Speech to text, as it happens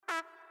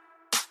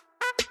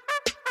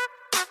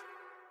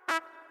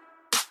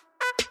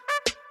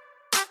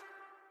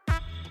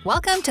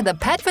Welcome to the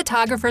Pet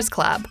Photographers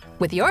Club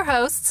with your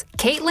hosts,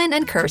 Caitlin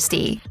and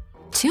Kirsty.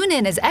 Tune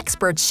in as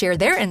experts share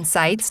their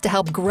insights to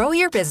help grow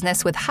your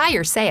business with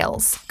higher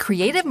sales,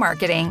 creative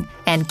marketing,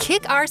 and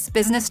kick-ass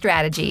business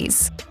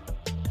strategies.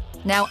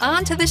 Now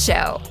on to the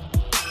show.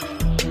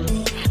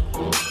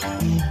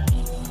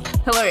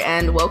 Hello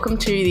and welcome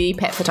to the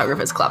Pet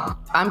Photographers Club.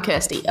 I'm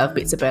Kirsty of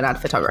Bits of Bernard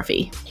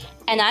Photography.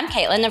 And I'm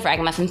Caitlin of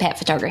Ragamuffin Pet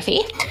Photography.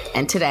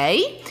 And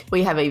today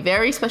we have a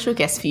very special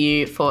guest for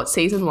you for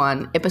Season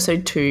 1,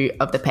 Episode 2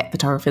 of the Pet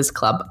Photographers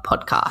Club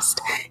podcast.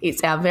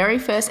 It's our very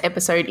first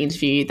episode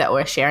interview that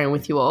we're sharing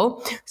with you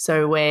all.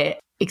 So we're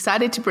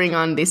excited to bring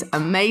on this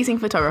amazing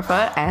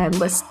photographer and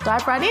let's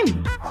dive right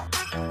in.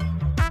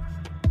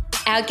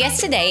 Our guest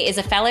today is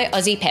a fellow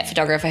Aussie pet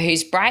photographer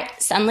whose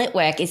bright, sunlit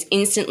work is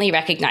instantly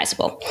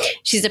recognisable.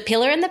 She's a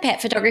pillar in the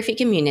pet photography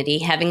community,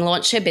 having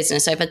launched her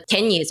business over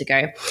 10 years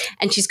ago,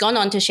 and she's gone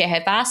on to share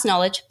her vast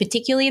knowledge,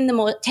 particularly in the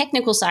more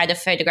technical side of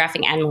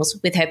photographing animals,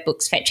 with her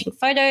books Fetching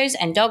Photos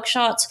and Dog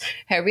Shots,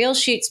 her Real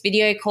Shoots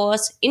video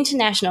course,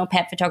 international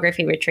pet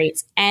photography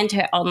retreats, and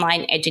her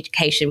online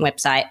education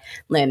website,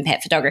 Learn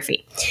Pet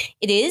Photography.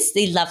 It is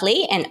the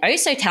lovely and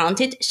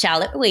oh-so-talented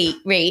Charlotte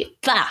Reeves.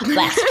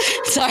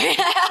 Sorry.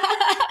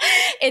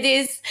 It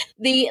is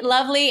the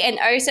lovely and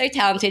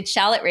oh-so-talented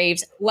Charlotte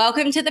Reeves.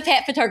 Welcome to the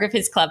Pet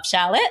Photographers Club,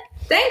 Charlotte.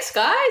 Thanks,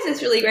 guys.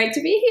 It's really great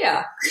to be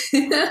here.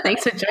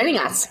 Thanks for joining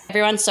us.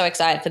 Everyone's so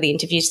excited for the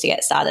interviews to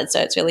get started, so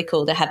it's really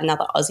cool to have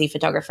another Aussie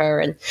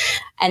photographer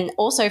and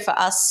also for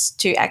us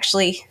to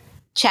actually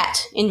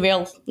chat in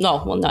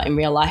not in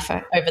real life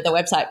over the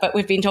website, but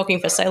we've been talking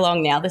for so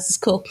long now. This is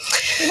cool.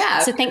 Yeah.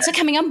 So thanks for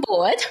coming on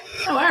board.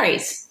 No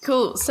worries.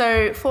 Cool.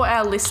 So for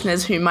our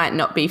listeners who might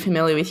not be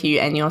familiar with you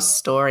and your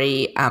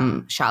story,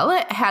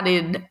 Charlotte, how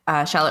did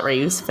Charlotte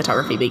Reeves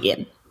photography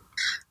begin?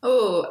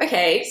 Oh,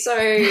 okay. So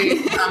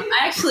I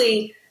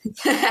actually,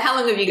 how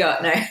long have you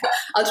got? No,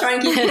 I'll try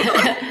and keep it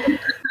going.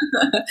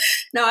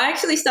 No, I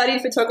actually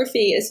studied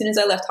photography as soon as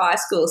I left high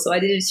school. So I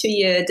did a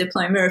 2-year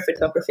diploma of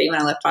photography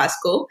when I left high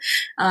school.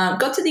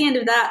 Got to the end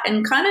of that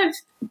and kind of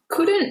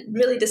couldn't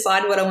really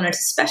decide what I wanted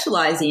to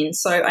specialize in.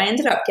 So I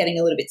ended up getting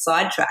a little bit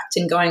sidetracked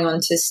and going on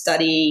to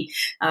study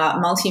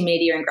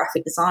multimedia and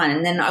graphic design.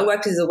 And then I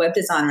worked as a web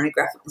designer and a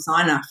graphic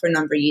designer for a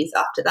number of years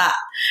after that.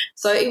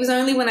 So it was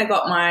only when I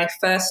got my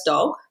first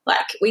dog,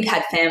 like we'd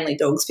had family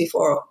dogs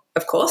before,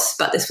 of course,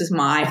 but this was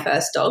my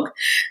first dog.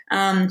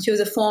 She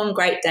was a fawn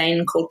Great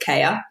Dane called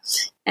Kaya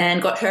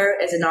and got her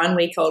as a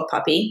 9-week-old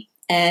puppy.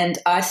 And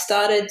I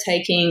started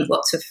taking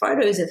lots of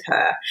photos of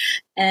her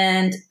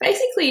and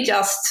basically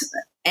just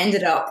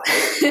ended up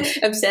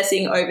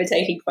obsessing over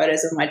taking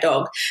photos of my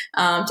dog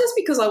just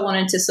because I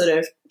wanted to sort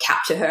of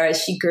capture her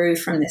as she grew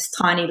from this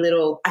tiny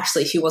little,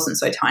 actually she wasn't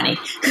so tiny,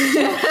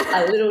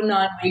 a little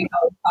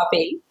 9-week-old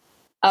puppy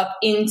up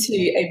into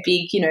a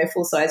big,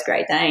 full-size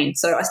Great Dane.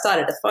 So I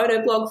started a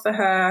photo blog for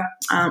her.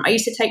 I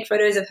used to take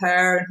photos of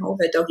her and all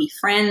her doggy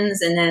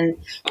friends and then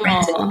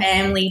rented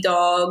family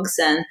dogs.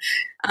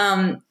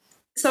 And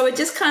so it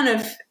just kind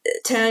of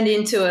turned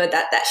into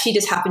that she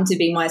just happened to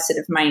be my sort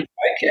of main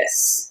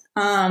focus.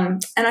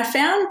 And I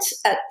found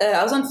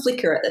I was on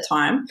Flickr at the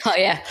time. Oh,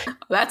 yeah.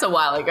 That's a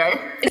while ago.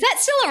 Is that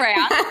still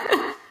around?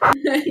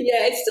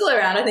 Yeah, it's still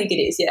around. I think it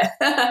is, yeah.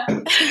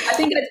 I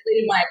think I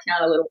deleted my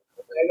account a little bit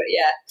ago, but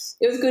yeah,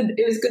 it was good.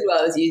 It was good while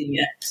I was using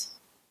it.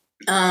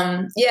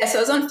 So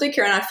I was on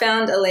Flickr and I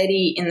found a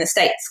lady in the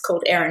States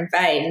called Erin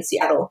Vay in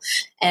Seattle,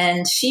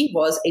 and she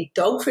was a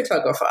dog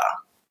photographer.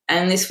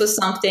 And this was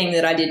something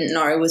that I didn't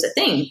know was a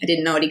thing. I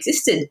didn't know it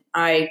existed.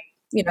 There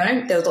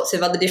was lots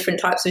of other different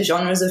types of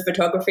genres of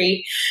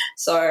photography.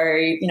 So,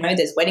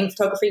 there's wedding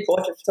photography,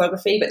 portrait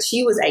photography, but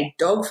she was a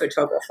dog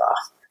photographer.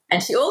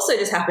 And she also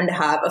just happened to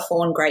have a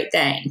fawn Great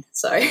Dane.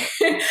 So we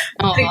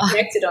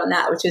connected on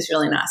that, which was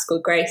really nice,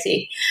 called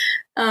Gracie.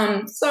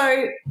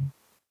 So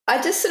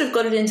I just sort of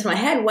got it into my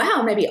head,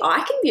 wow, maybe I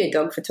can be a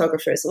dog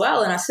photographer as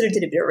well. And I sort of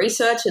did a bit of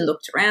research and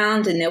looked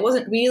around and there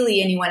wasn't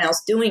really anyone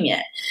else doing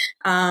it.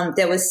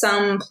 There was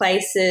some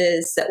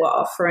places that were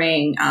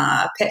offering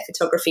pet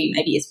photography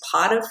maybe as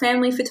part of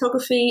family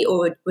photography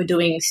or were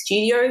doing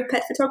studio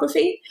pet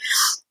photography.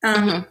 But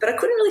I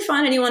couldn't really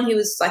find anyone who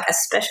was like a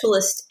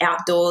specialist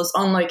outdoors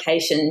on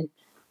location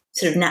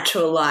sort of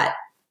natural light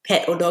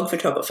pet or dog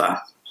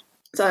photographer.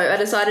 So I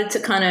decided to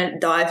kind of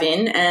dive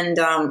in and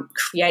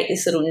create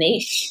this little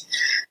niche.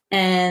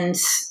 And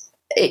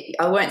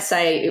I won't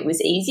say it was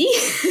easy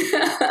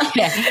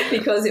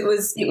because it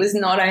was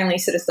not only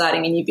sort of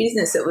starting a new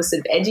business, it was sort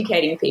of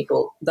educating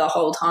people the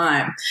whole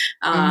time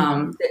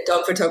that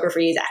dog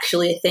photography is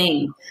actually a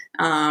thing.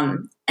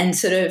 And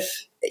sort of,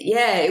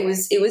 it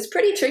was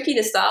pretty tricky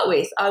to start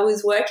with. I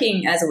was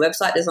working as a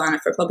website designer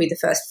for probably the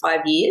first 5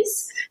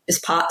 years,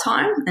 just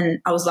part-time, and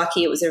I was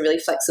lucky it was a really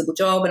flexible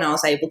job and I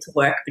was able to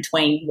work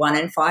between 1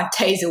 and 5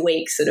 days a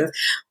week, sort of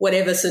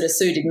whatever sort of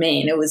suited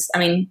me. And it was,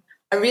 I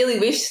really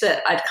wish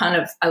that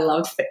I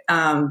loved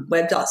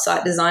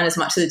website design as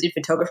much as I did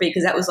photography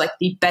because that was like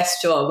the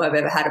best job I've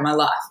ever had in my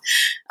life.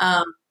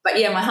 But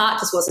yeah, my heart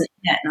just wasn't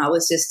in it, and I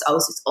was just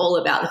all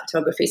about the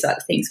photography side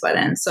of things by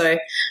then. So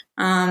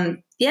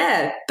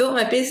built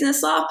my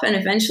business up and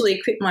eventually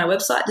quit my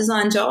website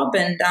design job,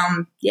 and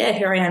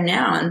here I am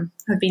now, and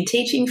I've been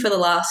teaching for the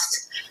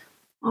last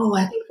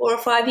I think 4 or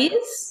 5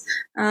 years,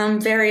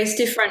 various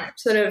different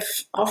sort of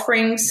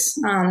offerings.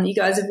 You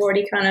guys have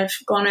already kind of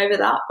gone over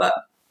that, but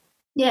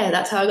yeah,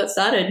 that's how I got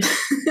started.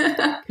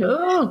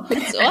 Cool.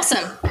 That's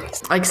awesome.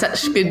 Like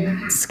such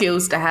good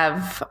skills to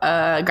have,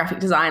 graphic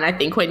design, I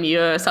think, when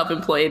you're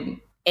self-employed,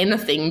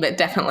 anything, but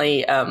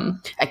definitely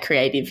a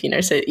creative,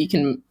 so you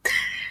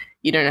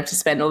don't have to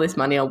spend all this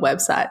money on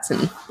websites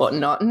and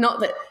whatnot.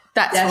 Not that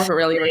that's not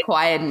really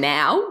required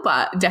now,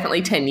 but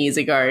definitely 10 years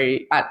ago,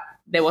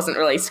 there wasn't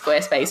really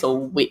Squarespace or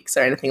Wix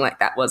or anything like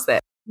that, was there?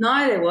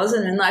 No, there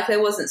wasn't. And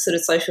there wasn't sort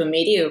of social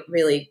media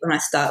really when I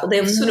started.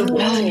 There was sort of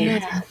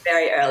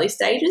very early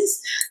stages.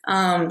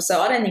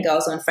 So I don't think I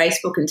was on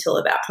Facebook until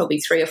about probably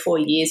 3 or 4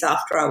 years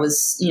after I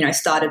was,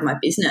 started my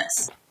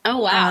business. Oh,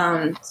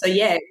 wow. So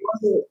yeah,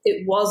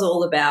 it was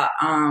all about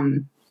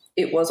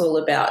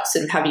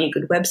sort of having a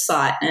good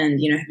website and,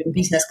 having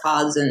business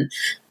cards and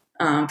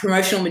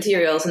promotional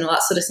materials and all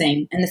that sort of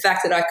thing. And the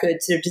fact that I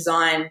could sort of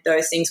design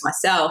those things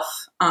myself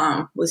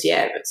was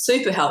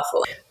super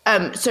helpful.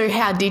 So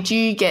how did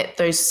you get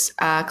those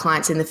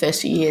clients in the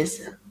first few years?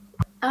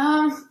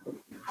 I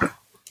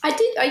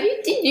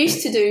did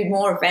used to do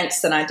more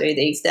events than I do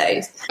these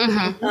days.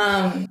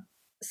 Mm-hmm.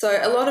 So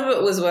a lot of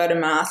it was word of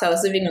mouth. I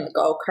was living on the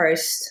Gold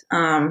Coast.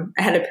 I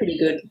had a pretty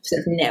good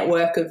sort of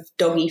network of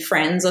doggy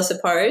friends, I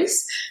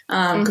suppose,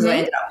 because I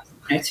ended up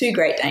with 2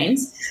 Great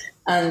Danes.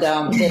 And they're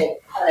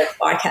kind of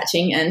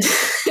eye-catching, and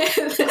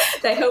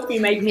they help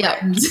you make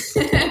friends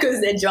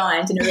because they're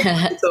giant and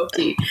everyone wants to talk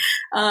to you.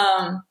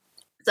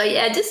 So,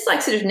 yeah, just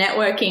like sort of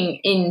networking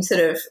in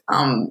sort of,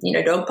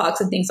 dog parks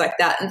and things like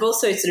that, and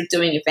also sort of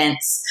doing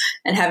events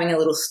and having a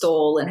little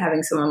stall and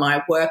having some of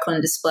my work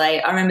on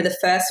display. I remember the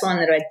first one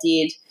that I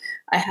did,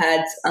 I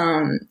had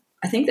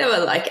I think they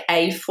were like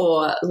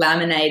A4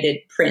 laminated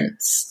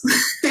prints.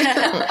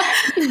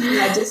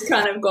 I just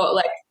kind of got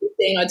like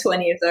 15 or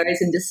 20 of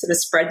those and just sort of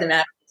spread them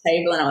out on the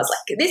table, and I was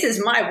like, this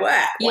is my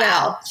work.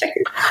 Wow. Check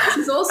it out. This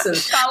is awesome.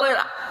 Charlotte,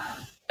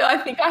 I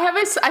think I have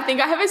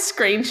a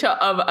screenshot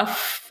of a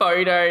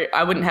photo.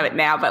 I wouldn't have it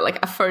now, but like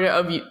a photo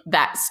of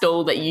that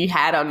stall that you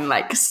had on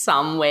like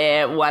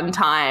somewhere one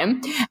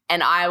time.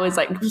 And I was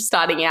like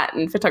starting out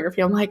in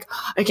photography. I'm like,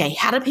 okay,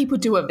 how do people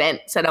do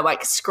events? And I'm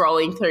like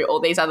scrolling through all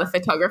these other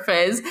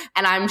photographers,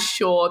 and I'm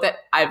sure that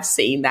I've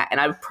seen that,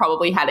 and I've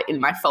probably had it in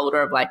my folder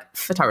of like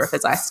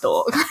photographers I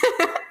stalk.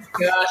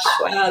 Gosh,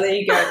 wow, there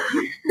you go.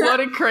 What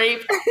a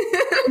creep.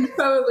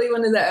 Probably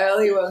one of the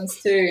early ones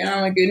too.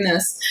 Oh my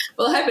goodness.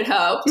 Well, I hope it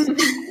helped. So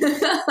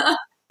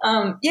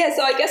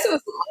I guess it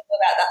was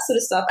about that sort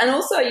of stuff. And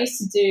also I used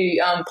to do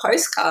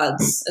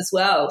postcards as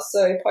well.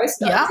 So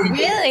postcards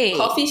in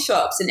coffee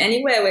shops and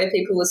anywhere where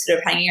people were sort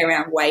of hanging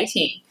around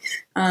waiting.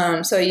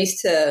 So I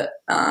used to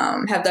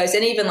have those,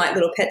 and even like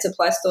little pet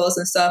supply stores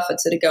and stuff. I'd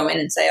sort of go in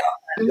and say,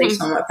 leave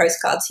some of my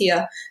postcards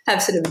here,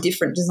 have sort of a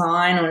different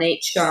design on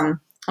each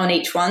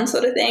one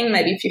sort of thing,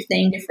 maybe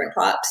 15 different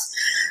types.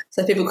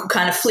 So people could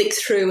kind of flick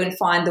through and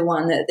find the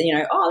one that,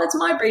 that's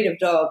my breed of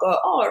dog,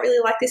 or, I really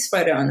like this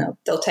photo, and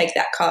they'll take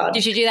that card.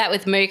 Did you do that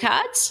with Moo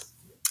cards?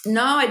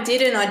 No, I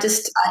didn't. I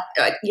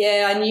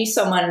knew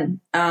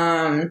someone,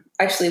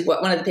 actually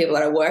one of the people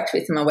that I worked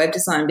with in my web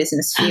design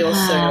business, she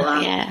also,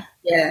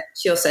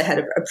 she also had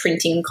a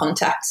printing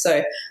contact.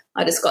 So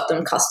I just got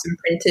them custom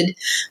printed.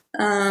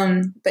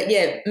 But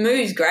yeah,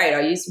 Moo's great.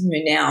 I use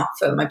Moo now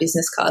for my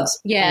business cards.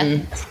 Yeah.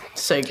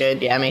 So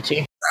good. Yeah, me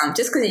too.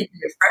 Just because you can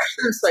refresh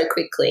them so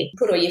quickly.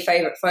 Put all your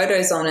favourite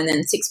photos on, and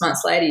then 6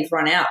 months later you've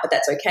run out, but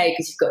that's okay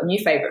because you've got new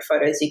favourite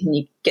photos. You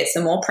can get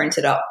some more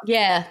printed up.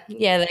 Yeah,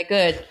 they're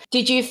good.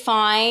 Did you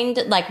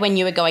find, like, when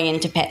you were going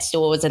into pet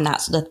stores and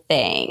that sort of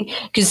thing,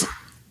 because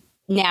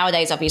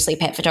nowadays obviously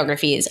pet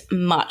photography is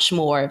much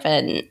more of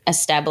an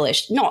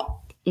established,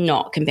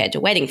 not compared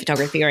to wedding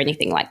photography or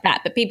anything like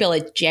that, but people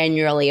are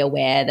generally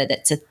aware that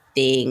it's a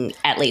thing,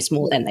 at least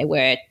more than they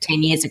were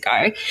 10 years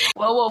ago.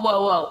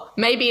 Whoa.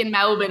 Maybe in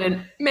Melbourne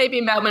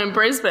and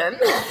Brisbane.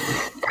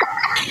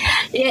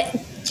 Yeah.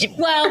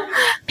 Well,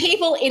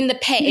 people in the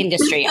pet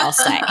industry, I'll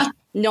say.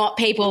 Not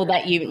people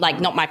that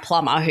not my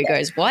plumber who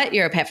goes, what,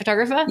 you're a pet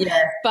photographer?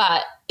 Yeah.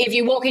 But if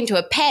you walk into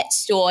a pet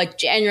store,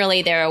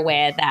 generally they're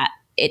aware that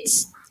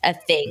it's a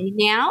thing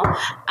now.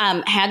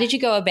 How did you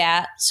go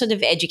about sort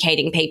of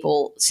educating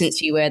people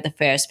since you were the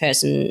first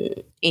person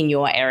in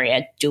your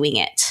area doing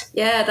it?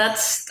 Yeah,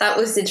 that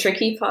was the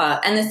tricky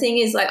part. And the thing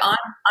is, like,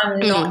 I'm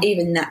not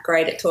even that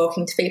great at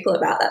talking to people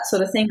about that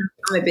sort of thing.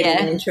 I'm a bit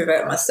of an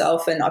introvert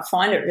myself, and I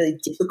find it really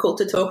difficult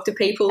to talk to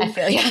people. I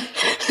feel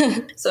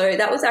you. So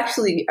that was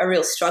actually a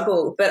real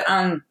struggle. But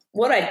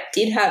what I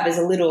did have is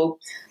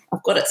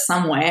I've got it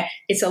somewhere.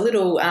 It's a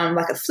little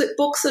like a flip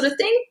book sort of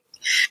thing.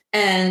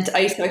 And I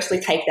used to actually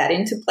take that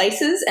into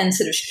places and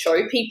sort of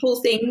show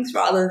people things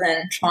rather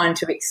than trying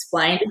to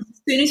explain.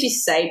 As soon as you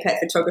say pet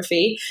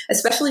photography,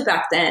 especially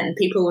back then,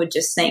 people would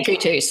just think,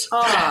 Tutus.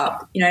 oh,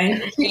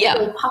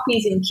 little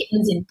puppies and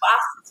kittens in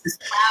baskets with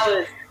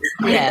flowers.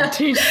 Yeah.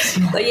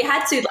 So you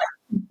had to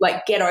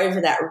like get over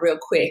that real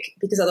quick,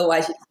 because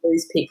otherwise you'd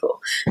lose people.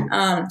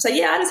 I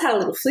just had a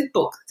little flip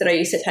book that I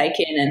used to take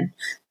in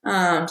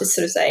and just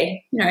sort of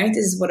say, this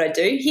is what I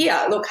do.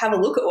 Here, look, have a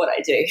look at what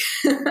I do.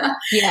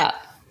 Yeah.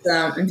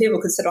 And people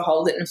could sort of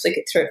hold it and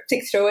flick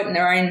through it in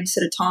their own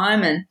sort of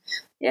time, and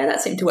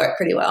that seemed to work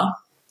pretty well.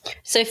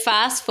 So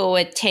fast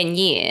forward 10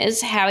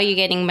 years, how are you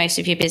getting most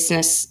of your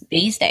business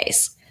these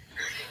days?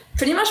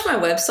 Pretty much my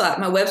website.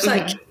 My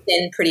website kicked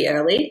in pretty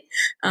early,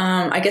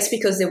 I guess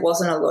because there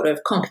wasn't a lot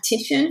of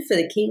competition for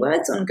the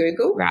keywords on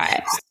Google.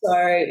 Right.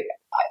 So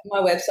my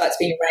website's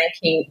been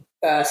ranking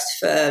first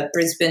for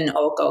Brisbane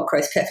or Gold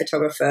Coast pet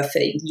photographer for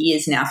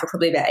years now, for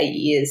probably about 8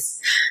 years.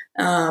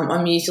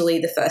 I'm usually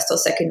the first or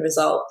second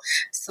result.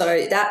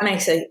 So that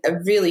makes a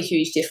really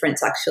huge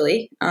difference,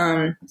 actually.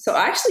 So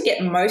I actually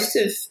get most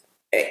of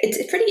 – it's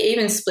a pretty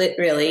even split,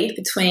 really,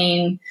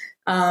 between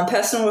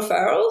personal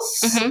referrals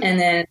and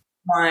then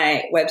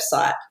my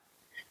website.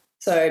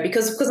 So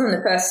because I'm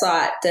the first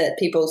site that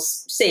people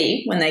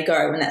see when they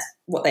go, when that's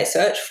what they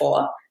search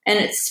for, and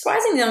it's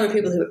surprising the number of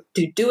people who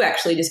do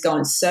actually just go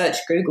and search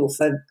Google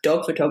for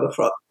dog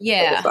photographer.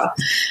 Yeah.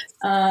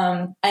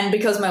 And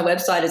because my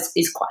website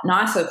is quite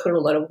nice, I put a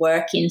lot of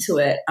work into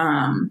it.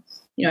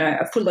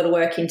 I put a lot of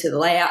work into the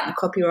layout and the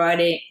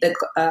copywriting,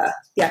 the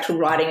actual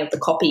writing of the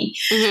copy,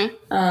 and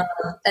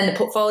the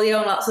portfolio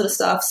and that sort of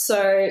stuff.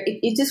 So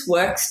it just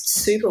works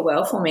super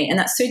well for me, and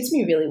that suits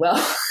me really well.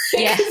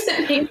 Yeah. Because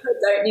it means I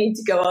don't need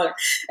to go on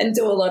and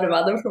do a lot of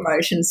other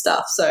promotion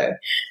stuff. So,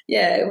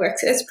 yeah, it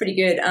works. It's pretty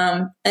good.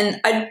 And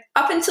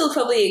up until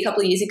probably a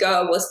couple of years ago,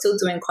 I was still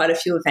doing quite a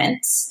few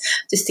events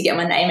just to get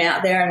my name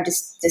out there and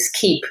just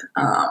keep,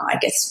 I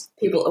guess,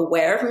 people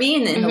aware of me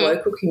and in the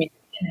local community.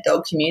 In the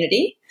dog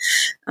community.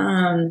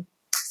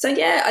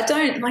 I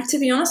don't, to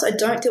be honest, I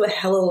don't do a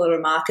hell of a lot of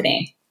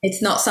marketing.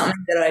 It's not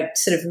something that I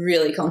sort of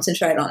really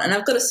concentrate on. And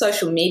I've got a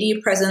social media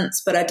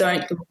presence, but I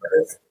don't do a lot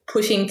of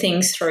pushing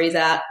things through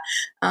that.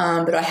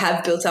 But I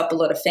have built up a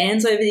lot of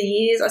fans over the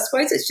years. I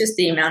suppose it's just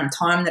the amount of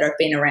time that I've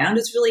been around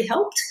has really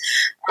helped.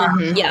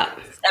 Yeah,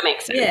 that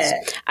makes sense. Yeah.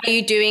 Are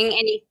you doing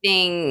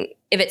anything,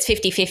 if it's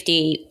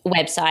 50-50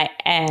 website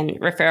and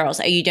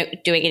referrals, are you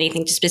doing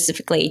anything to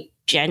specifically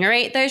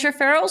generate those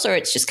referrals, or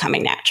it's just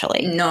coming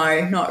naturally?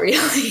 No, not really.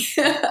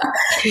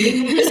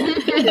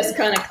 just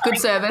kind of good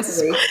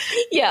service.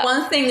 Yeah.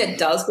 One thing that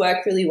does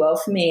work really well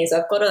for me is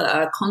I've got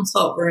a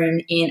consult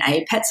room in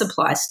a pet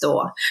supply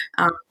store.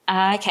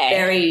 Okay.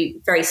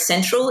 Very, very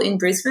central in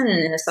Brisbane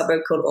and in a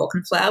suburb called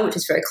Auchenflower, which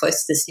is very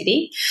close to the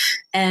city.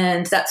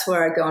 And that's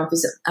where I go and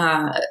visit.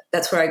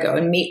 That's where I go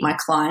and meet my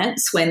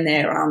clients when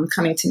they're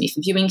coming to me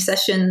for viewing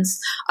sessions.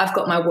 I've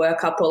got my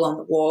work up all on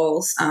the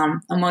walls.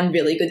 I'm on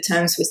really good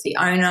terms with the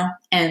owner,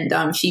 and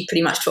she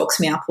pretty much talks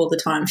me up all the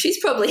time. She's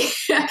probably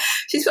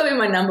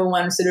my number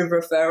one sort of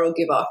referral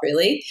giver,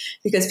 really,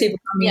 because people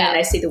come in and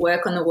they see the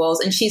work on the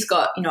walls, and she's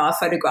got, I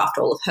photographed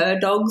all of her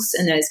dogs,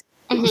 and there's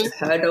of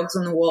her dogs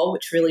on the wall,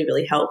 which really,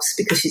 really helps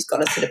because she's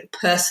got a sort of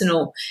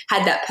personal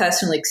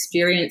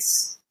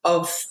experience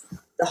of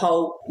the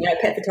whole,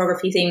 pet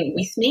photography thing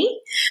with me,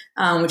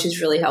 which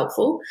is really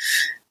helpful.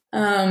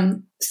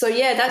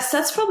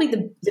 That's probably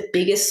the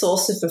biggest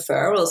source of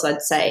referrals,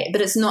 I'd say,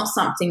 but it's not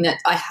something that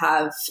I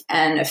have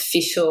an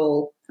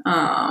official,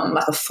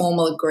 like a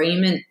formal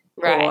agreement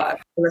or a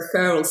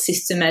referral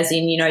system, as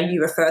in,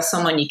 you refer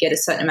someone, you get a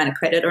certain amount of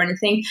credit or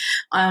anything.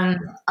 I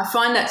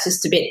find that's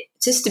just a bit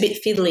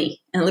fiddly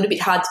and a little bit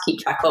hard to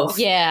keep track of.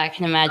 Yeah, I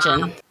can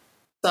imagine.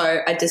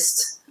 So I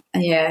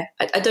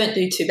don't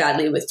do too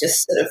badly with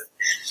just sort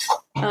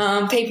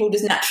of people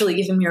just naturally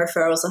giving me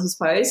referrals, I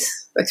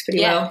suppose. Works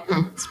pretty well.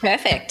 It's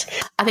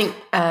perfect. I think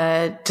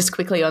just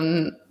quickly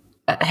on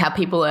how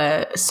people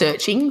are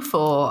searching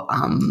for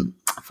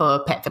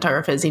pet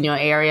photographers in your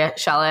area,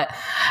 Charlotte,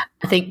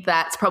 I think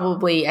that's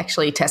probably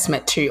actually a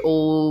testament to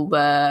all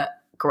the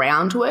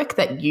groundwork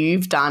that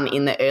you've done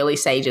in the early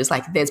stages.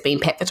 Like, there's been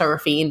pet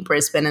photography in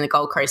Brisbane and the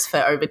Gold Coast for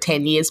over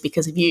 10 years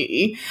because of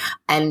you.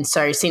 And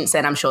so since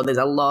then, I'm sure there's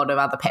a lot of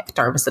other pet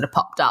photographers that have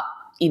popped up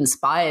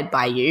inspired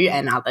by you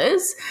and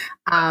others.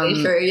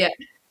 True, yeah.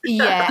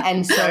 Yeah,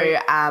 and so,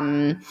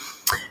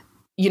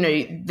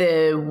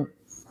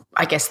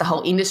 I guess the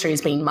whole industry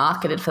has been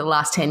marketed for the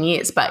last 10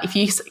 years. But if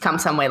you come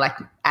somewhere like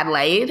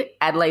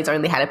Adelaide's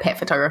only had a pet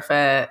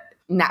photographer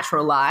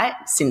natural light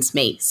since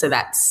me. So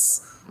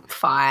that's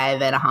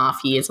 5.5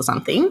 years or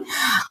something,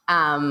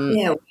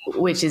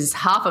 which is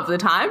half of the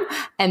time.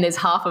 And there's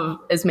half of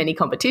as many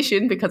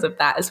competition because of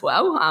that as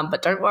well.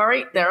 But don't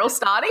worry, they're all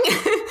starting.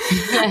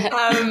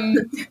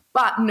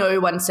 But no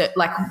one,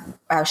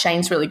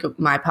 Shane's really good.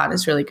 My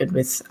partner's really good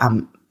with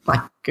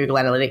like Google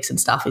Analytics and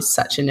stuff, is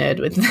such a nerd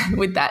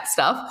with that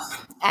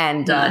stuff.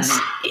 And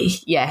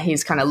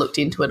he's kind of looked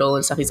into it all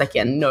and stuff. He's like,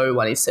 yeah, no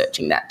one is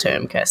searching that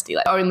term, Kirsty.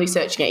 Like, only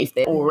searching it if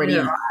they've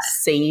already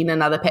seen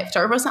another pet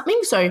photographer or something.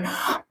 So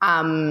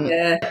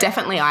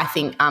definitely I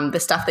think the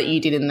stuff that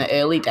you did in the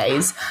early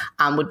days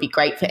would be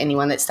great for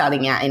anyone that's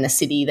starting out in a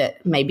city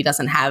that maybe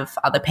doesn't have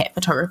other pet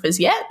photographers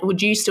yet.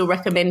 Would you still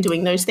recommend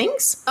doing those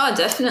things? Oh,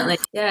 definitely.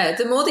 Yeah,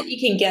 the more that you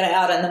can get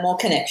out and the more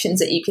connections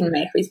that you can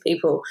make with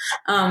people,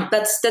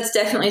 that's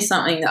definitely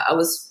something that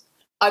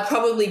I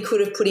probably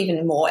could have put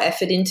even more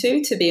effort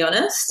into, to be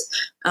honest.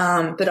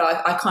 But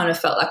I kind of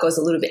felt like I was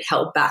a little bit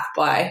held back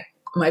by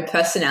my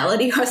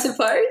personality, I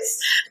suppose,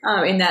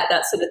 in that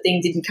sort of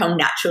thing didn't come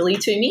naturally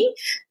to me.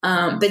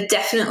 But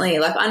definitely,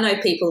 like, I know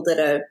people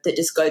that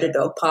just go to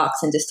dog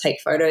parks and just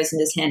take photos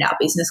and just hand out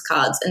business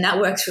cards, and that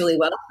works really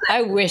well.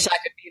 I wish I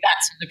could be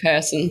that sort of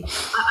person.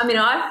 I mean,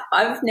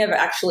 I've never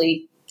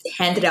actually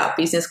handed out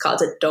business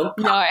cards at dog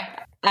parks.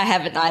 No, I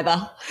haven't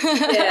either.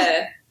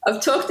 Yeah. I've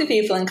talked to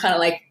people and kind of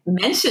like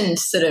mentioned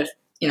sort of,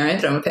 you know,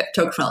 that I'm a pet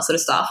photographer and that sort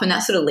of stuff, and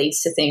that sort of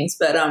leads to things.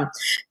 But I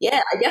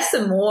guess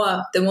the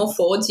more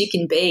forwards you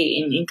can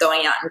be in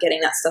going out and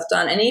getting that stuff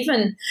done. And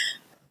even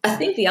I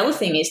think the other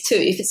thing is too,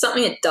 if it's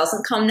something that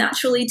doesn't come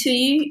naturally to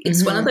you,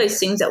 it's one of those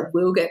things that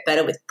will get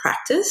better with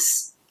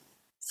practice.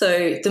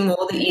 So the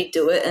more that you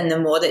do it and the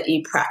more that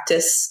you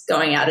practice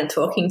going out and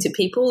talking to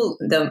people,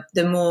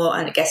 the more,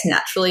 I guess,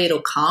 naturally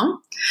it'll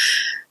come.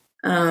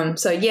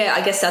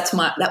 I guess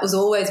that was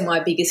always my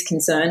biggest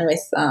concern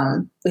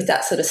with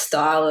that sort of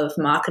style of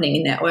marketing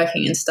and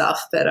networking and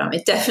stuff. But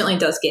it definitely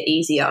does get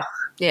easier.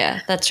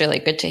 Yeah, that's really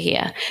good to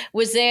hear.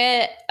 Was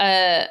there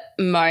a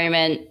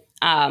moment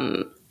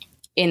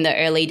in the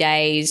early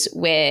days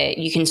where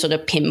you can sort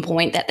of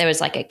pinpoint that there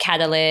was like a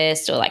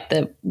catalyst or like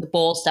the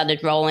ball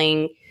started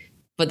rolling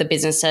for the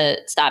business to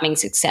start being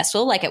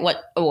successful? Like at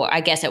what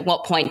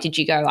point did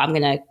you go, I'm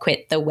going to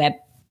quit the web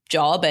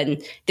job and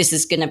this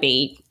is going to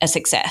be a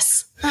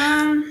success?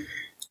 I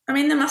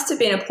mean, there must have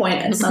been a point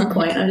at some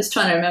point. I'm just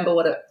trying to remember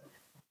what it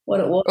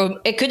was. Or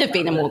it could have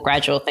been a more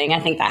gradual thing. I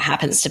think that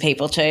happens to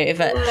people too.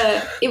 But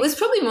it was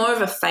probably more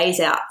of a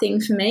phase out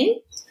thing for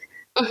me.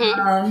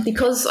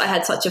 Because I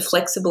had such a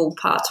flexible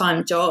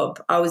part-time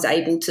job, I was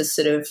able to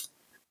sort of,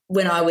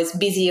 when I was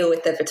busier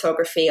with the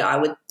photography, I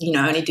would, you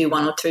know, only do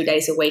 1 or 2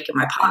 days a week at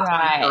my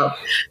part-time job.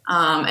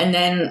 And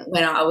then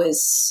when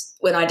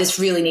I just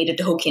really needed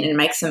to hook in and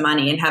make some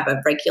money and have a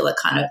regular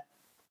kind of,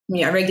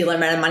 you know, regular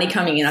amount of money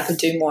coming in, I could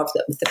do more of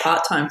the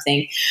part-time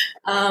thing.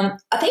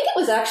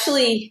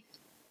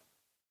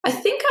 I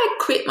think I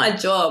quit my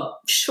job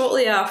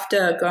shortly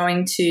after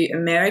going to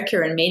America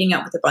and meeting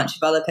up with a bunch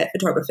of other pet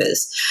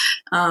photographers,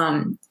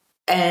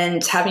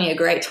 and having a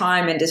great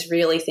time and just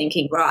really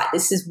thinking, right,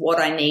 this is what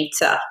I need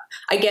to.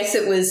 I guess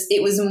it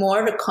was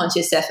more of a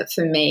conscious effort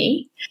for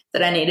me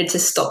that I needed to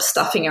stop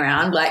stuffing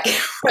around, like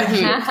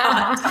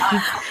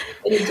part-time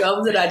in a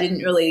job that I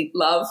didn't really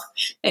love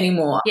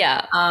anymore.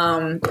 Yeah.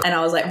 And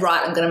I was like,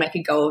 right, I'm going to make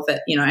a go of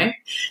it, you know.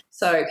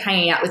 So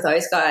hanging out with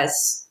those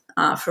guys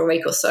for a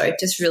week or so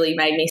just really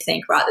made me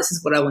think, right, this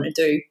is what I want to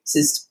do. This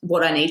is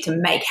what I need to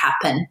make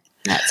happen.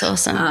 That's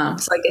awesome. So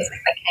I guess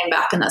I came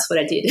back and that's what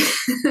I did.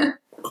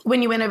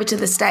 When you went over to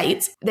the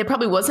States, there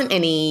probably wasn't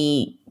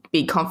any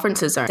big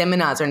conferences or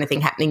seminars or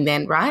anything happening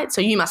then, right? So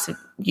you guys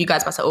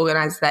must have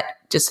organised that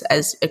just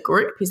as a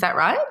group. Is that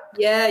right?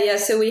 Yeah.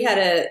 So we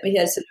had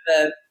sort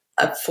of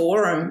a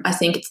forum. I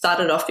think it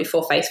started off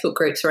before Facebook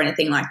groups or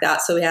anything like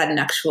that. So we had an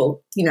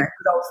actual, you know,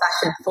 good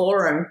old-fashioned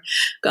forum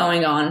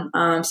going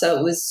on. So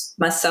it was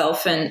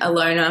myself and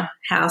Alona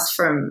House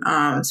from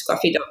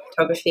Scruffy Dog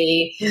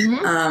Photography,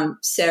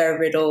 Sarah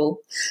Riddle,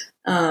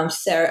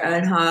 Sarah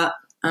Earnhardt,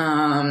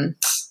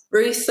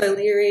 Ruth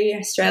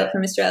O'Leary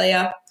from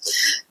Australia.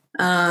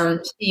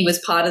 She was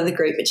part of the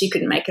group, but she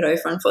couldn't make it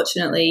over,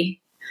 unfortunately.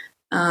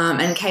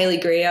 And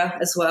Kaylee Greer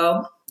as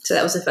well. So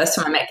that was the first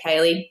time I met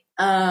Kaylee.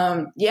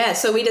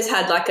 So we just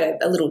had like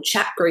a little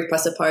chat group, I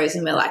suppose,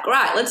 and we're like,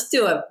 right, let's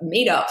do a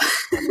meetup.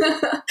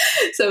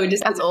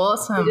 That's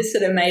awesome. We just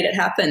sort of made it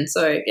happen.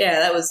 So yeah,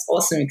 that was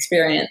awesome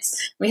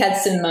experience. We had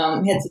some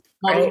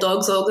model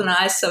dogs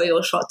organised, so we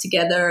all shot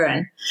together,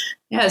 and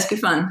yeah, it was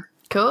good fun.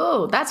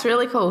 Cool. That's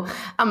really cool.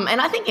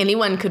 And I think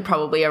anyone could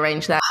probably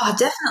arrange that. Oh,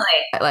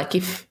 definitely. Like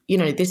if, you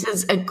know, this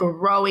is a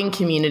growing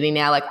community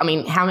now. Like, I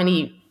mean, how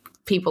many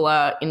people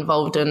are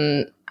involved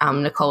in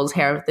Nicole's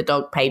Hair of the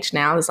Dog page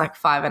now? There's like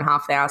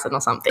 5,500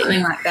 or something.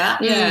 Something like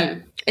that. Yeah.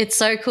 It's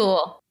so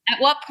cool. At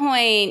what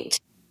point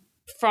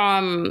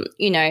from,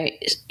 you know,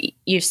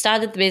 you've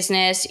started the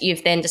business,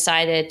 you've then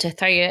decided to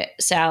throw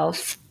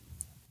yourself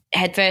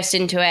headfirst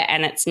into it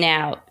and it's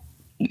now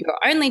your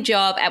only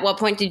job, at what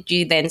point did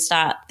you then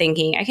start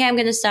thinking, okay, I'm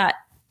going to start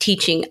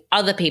teaching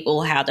other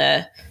people how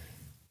to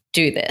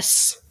do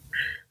this?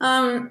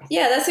 Yeah,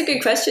 that's a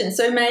good question.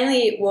 So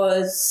mainly it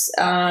was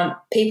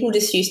people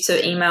just used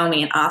to email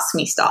me and ask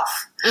me stuff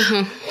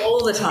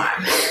all the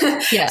time.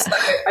 Yeah. So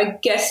I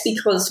guess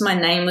because my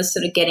name was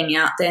sort of getting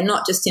out there,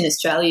 not just in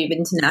Australia but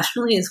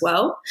internationally as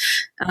well,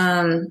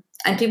 and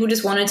people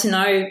just wanted to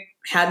know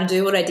how to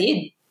do what I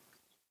did.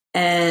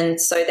 And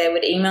so they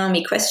would email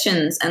me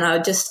questions, and I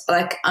would just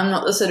I'm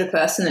not the sort of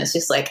person that's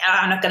just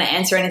I'm not going to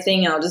answer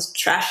anything. I'll just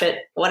trash it,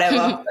 whatever.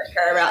 I don't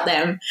care about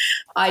them.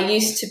 I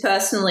used to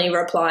personally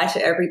reply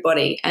to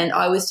everybody, and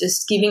I was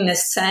just giving the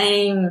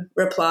same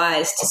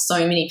replies to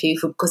so many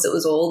people because it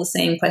was all the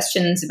same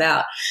questions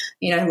about,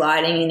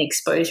 lighting and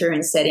exposure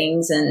and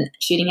settings and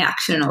shooting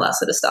action and all that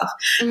sort of stuff.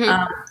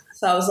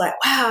 So I was like,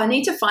 wow, I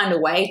need to find a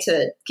way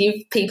to give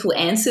people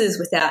answers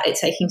without it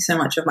taking so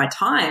much of my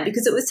time,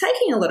 because it was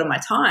taking a lot of my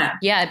time.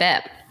 Yeah, I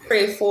bet.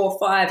 3, 4,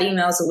 5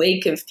 emails a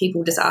week of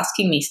people just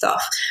asking me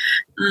stuff.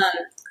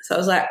 So I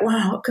was like,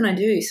 wow, what can I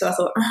do? So I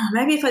thought,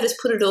 maybe if I just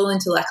put it all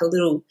into a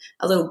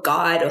little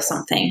guide or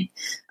something.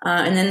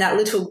 And then that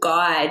little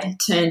guide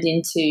turned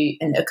into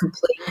a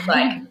complete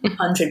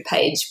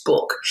 100-page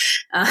book.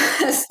 So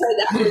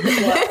that was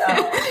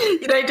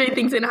what, you don't do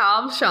things in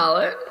halves,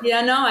 Charlotte.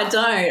 Yeah, no, I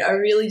don't. I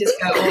really just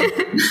go on.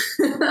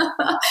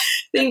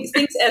 Things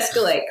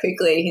escalate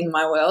quickly in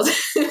my world.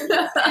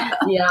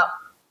 Yeah.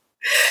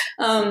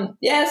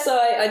 So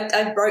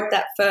I wrote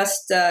that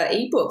first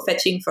ebook,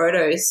 Fetching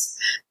Photos,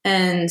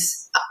 and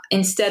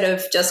instead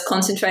of just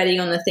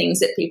concentrating on the things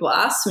that people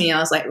asked me, I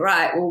was like,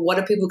 right, well, what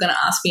are people going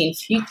to ask me in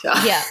future?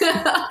 Yeah.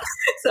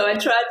 So I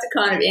tried to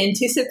kind of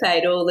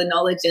anticipate all the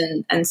knowledge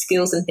and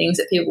skills and things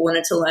that people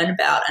wanted to learn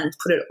about and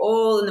put it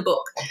all in the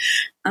book.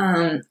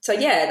 So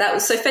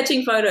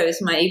Fetching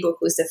Photos, my ebook,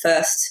 was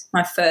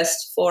my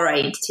first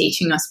foray into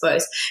teaching, I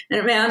suppose.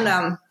 And around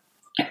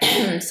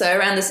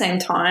around the same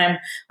time,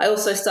 I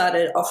also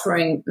started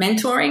offering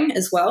mentoring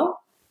as well.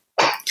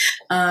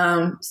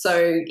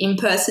 So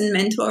in-person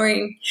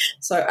mentoring.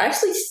 So I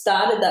actually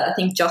started that, I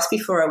think, just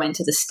before I went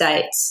to the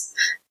States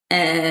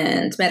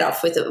and met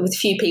up with a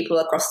few people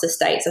across the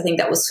States. I think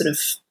that was sort of,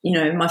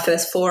 my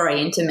first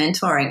foray into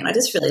mentoring, and I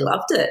just really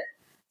loved it.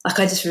 I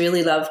just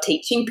really love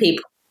teaching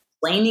people,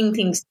 explaining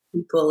things to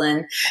people,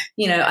 and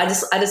I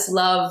just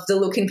love the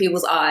look in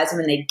people's eyes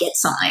when they get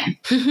something.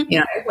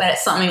 When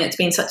it's something that's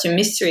been such a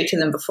mystery to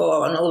them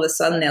before, and all of a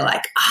sudden they're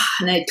like,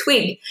 and they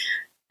twig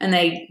and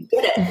they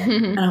get it.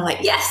 And I'm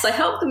like, yes, I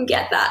helped them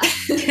get that.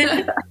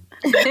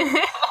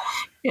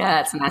 Yeah,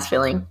 it's a nice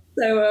feeling.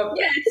 So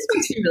it just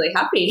makes me really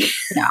happy.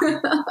 Yeah.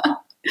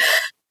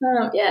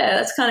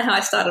 That's kind of how I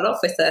started off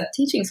with the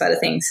teaching side of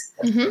things.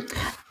 Mm-hmm.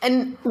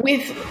 And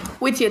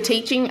with your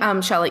teaching,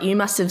 Charlotte, you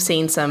must have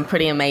seen some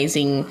pretty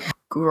amazing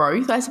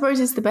growth, I suppose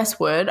is the best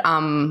word,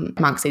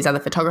 amongst these other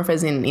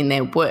photographers in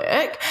their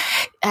work.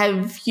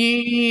 Have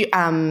you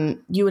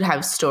you would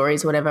have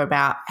stories, whatever,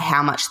 about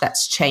how much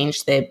that's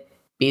changed their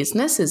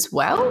business as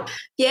well?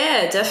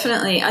 Yeah,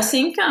 definitely. I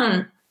think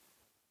one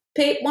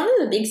of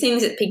the big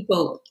things that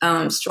people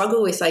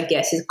struggle with, I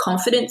guess, is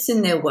confidence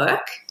in their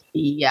work.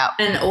 Yeah.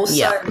 And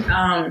also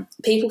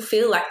people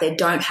feel like they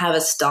don't have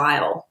a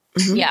style.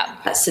 Mm-hmm. Yeah.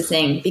 That's the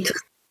thing,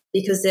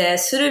 because they're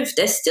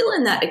still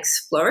in that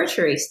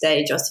exploratory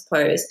stage, I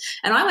suppose.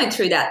 And I went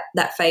through that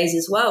phase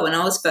as well. When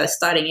I was first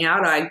starting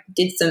out, I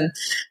did some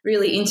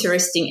really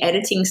interesting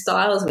editing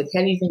styles with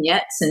heavy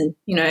vignettes and,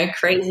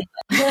 crazy.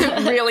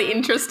 Really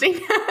interesting.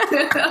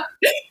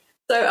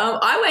 So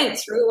I went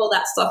through all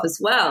that stuff as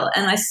well,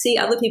 and I see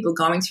other people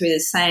going through the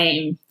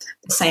same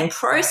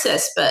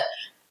process, but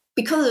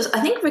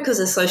because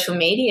of social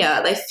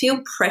media, they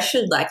feel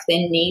pressured, like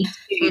they need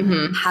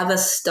to have a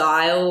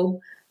style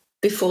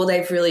before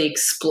they've really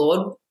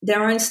explored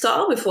their own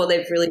style, before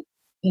they've really,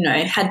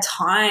 had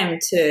time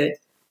to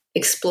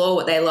explore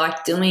what they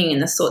like doing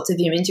and the sorts of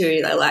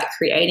imagery they like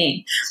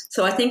creating.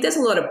 So I think there's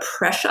a lot of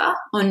pressure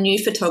on new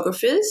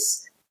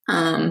photographers.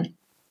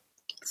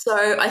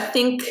 So I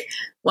think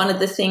one of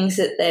the things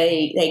that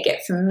they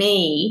get from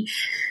me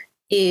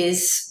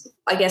is,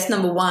 I guess,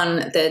 number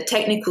one, the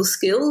technical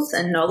skills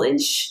and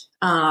knowledge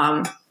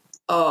of,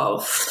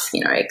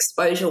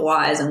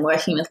 exposure-wise and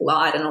working with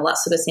light and all that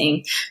sort of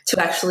thing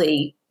to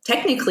actually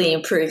technically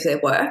improve their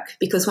work.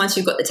 Because once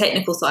you've got the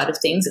technical side of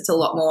things, it's a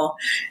lot more,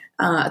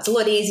 it's a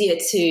lot easier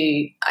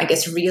to, I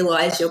guess,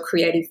 realize your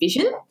creative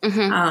vision.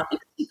 Mm-hmm.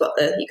 You've got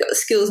the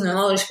skills and the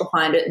knowledge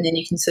behind it, and then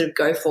you can sort of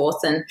go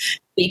forth and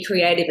be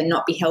creative and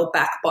not be held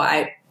back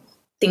by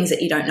things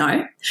that you don't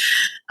know.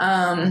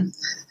 And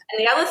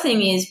the other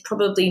thing is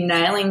probably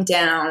nailing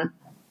down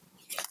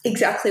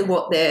exactly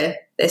what their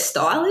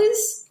style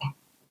is.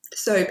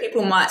 So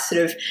people might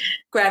sort of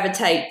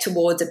gravitate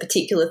towards a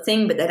particular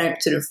thing, but they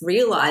don't sort of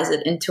realize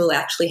it until they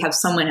actually have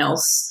someone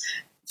else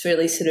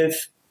really sort of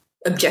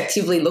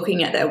objectively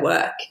looking at their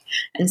work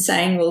and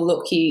saying, well,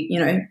 look,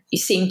 you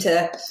seem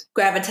to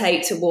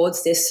gravitate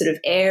towards this sort of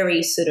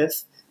airy, sort of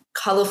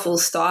colourful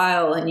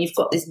style, and you've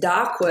got this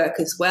dark work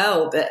as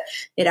well, but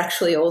it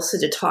actually also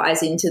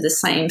ties into the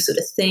same sort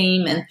of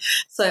theme. And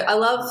so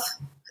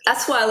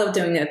that's why I love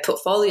doing the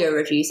portfolio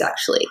reviews,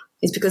 actually,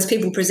 is because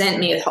people present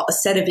me a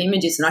set of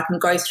images and I can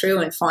go through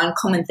and find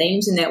common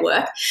themes in their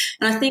work.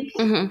 And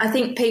I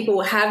think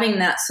people having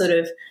that sort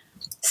of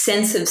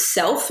sense of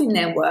self in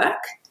their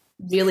work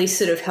really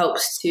sort of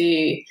helps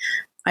to,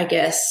 I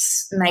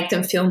guess, make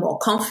them feel more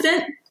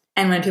confident.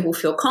 And when people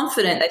feel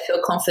confident, they feel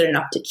confident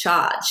enough to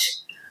charge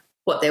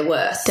what they're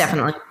worth.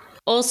 Definitely.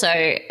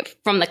 also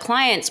from the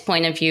client's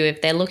point of view,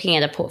 if they're looking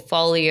at a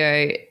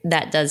portfolio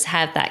that does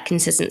have that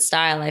consistent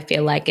style, I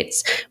feel like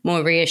it's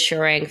more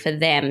reassuring for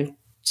them,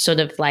 sort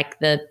of like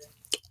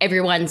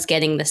everyone's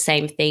getting the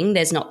same thing.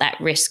 There's not that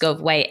risk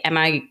of, wait, am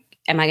I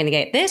going to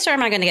get this or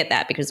am I going to get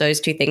that? Because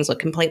those two things look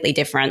completely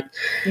different.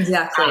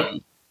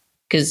 Exactly.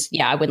 Because,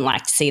 I wouldn't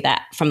like to see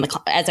that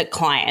as a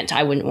client.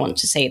 I wouldn't want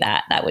to see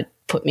that. That would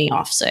put me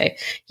off. So,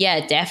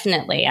 yeah,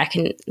 definitely.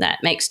 That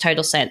makes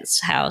total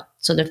sense, how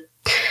sort of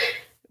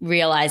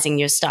realizing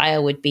your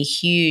style would be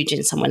huge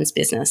in someone's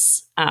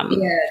business. Yeah,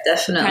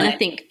 definitely. Trying to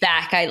think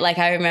back,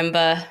 I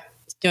remember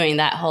doing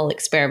that whole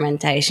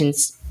experimentation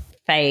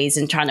phase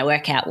and trying to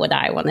work out what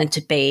I wanted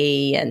to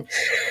be. And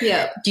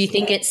do you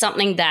think it's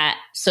something that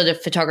sort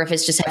of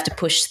photographers just have to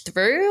push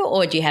through,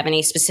 or do you have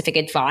any specific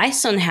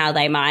advice on how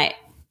they might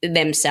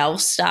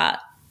themselves start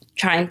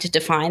trying to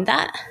define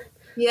that?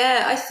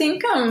 Yeah, I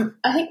think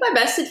my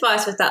best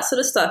advice with that sort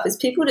of stuff is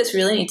people just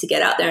really need to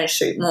get out there and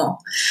shoot more.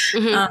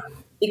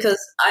 Because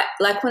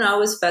when I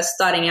was first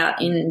starting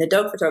out in the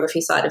dog photography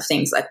side of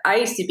things,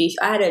 I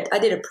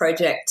did a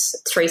project,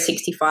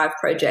 365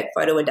 project,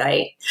 photo a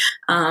day,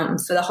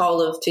 for the whole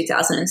of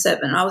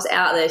 2007. I was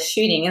out there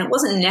shooting, and it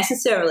wasn't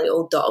necessarily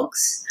all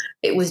dogs.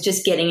 It was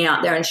just getting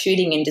out there and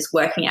shooting and just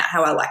working out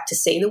how I like to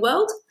see the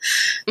world.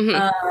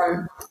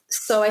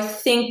 So I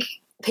think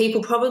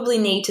people probably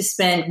need to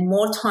spend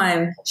more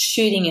time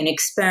shooting and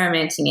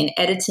experimenting and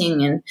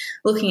editing and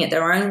looking at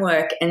their own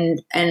work,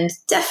 and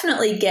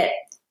definitely get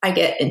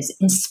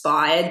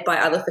inspired by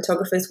other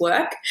photographers'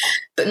 work,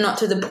 but not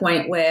to the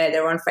point where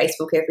they're on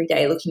Facebook every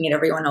day looking at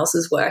everyone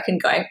else's work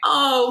and going,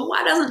 oh,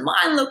 why doesn't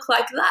mine look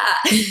like that?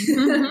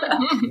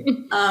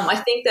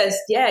 I think there's,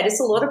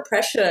 just a lot of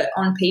pressure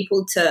on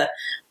people to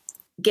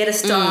get a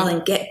style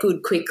and get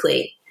good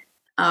quickly,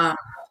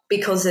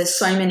 because there's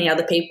so many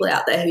other people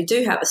out there who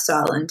do have a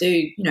style and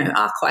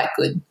are quite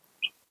good.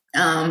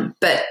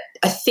 But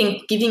I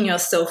think giving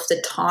yourself the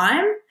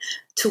time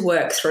to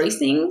work through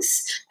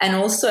things, and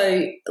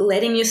also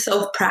letting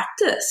yourself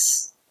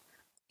practice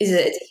is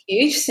a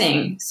huge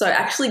thing. So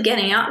actually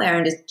getting out there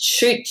and just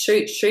shoot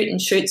and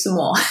shoot some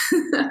more,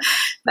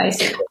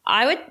 basically.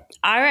 I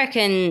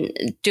reckon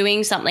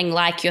doing something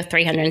like your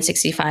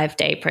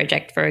 365-day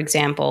project, for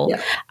example.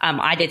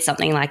 I did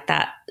something like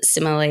that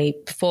similarly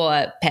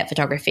before pet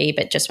photography,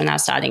 but just when I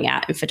was starting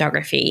out in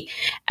photography,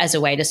 as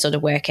a way to sort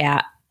of work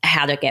out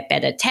how to get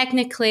better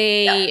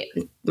technically,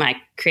 my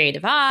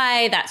creative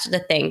eye, that sort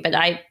of thing. But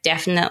I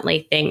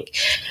definitely think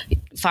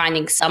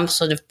finding some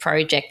sort of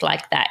project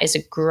like that is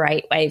a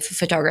great way for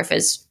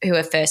photographers who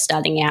are first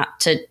starting out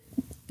to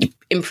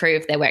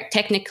improve their work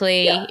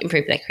technically,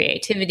 improve their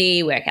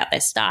creativity, work out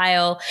their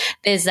style.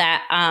 There's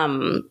that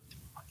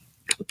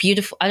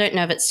beautiful, I don't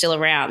know if it's still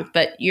around,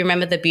 but you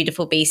remember the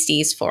Beautiful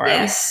Beasties forum?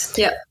 Yes.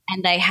 Yep.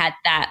 And they had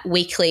that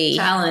weekly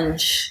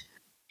challenge.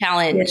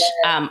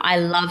 I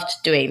loved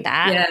doing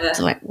that.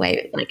 It's like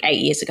 8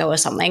 years ago or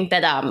something.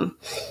 But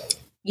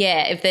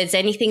if there's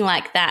anything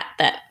like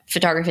that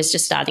photographers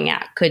just starting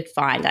out could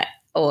find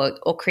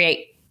or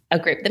create a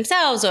group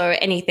themselves or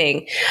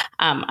anything,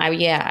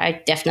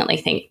 I definitely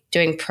think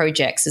doing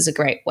projects is a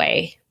great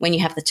way when you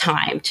have the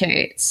time too.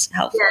 It's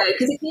helpful. Yeah,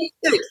 because it keeps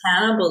you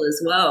accountable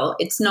as well.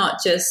 It's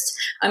not just,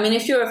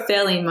 if you're a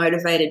fairly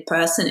motivated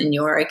person and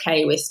you're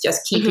okay with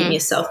just keeping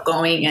yourself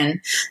going and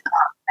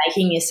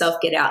making yourself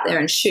get out there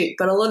and shoot,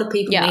 but a lot of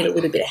people need a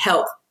little bit of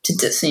help to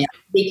just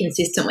be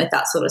consistent with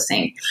that sort of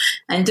thing.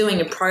 And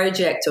doing a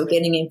project or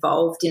getting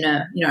involved in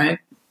a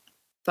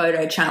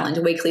photo challenge,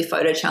 a weekly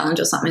photo challenge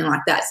or something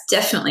like that, it's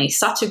definitely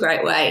such a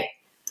great way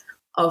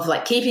of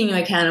keeping you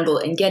accountable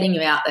and getting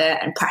you out there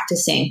and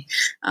practicing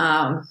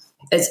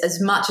as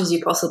much as you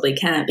possibly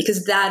can,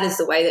 because that is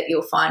the way that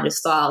you'll find a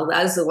style.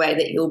 That is the way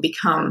that you'll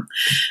become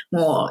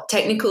more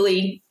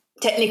technically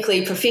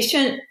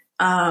proficient.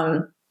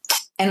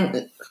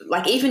 And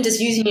even just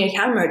using your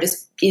camera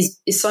just is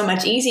so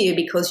much easier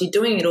because you're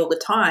doing it all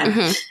the time,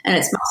 and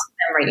it's muscle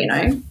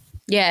memory,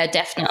 Yeah,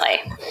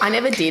 definitely. I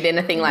never did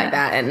anything like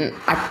that, and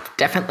I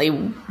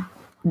definitely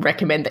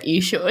recommend that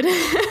you should.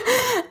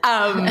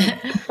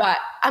 But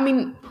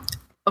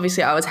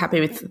obviously I was happy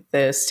with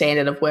the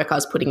standard of work I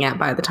was putting out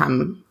by the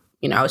time,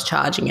 I was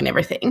charging and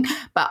everything.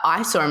 But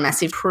I saw a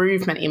massive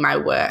improvement in my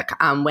work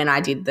when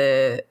I did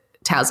the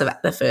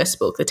first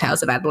book, the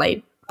Tales of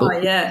Adelaide book. Oh,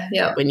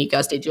 yeah. When you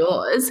guys did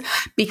yours,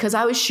 because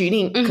I was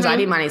shooting, because I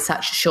did mine in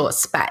such a short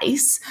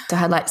space. So I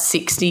had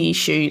 60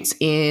 shoots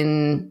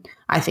in,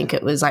 I think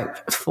it was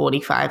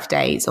 45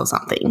 days or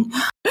something.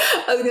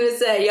 I was going to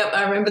say,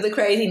 I remember the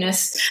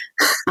craziness.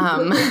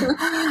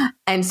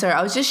 And so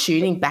I was just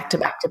shooting back to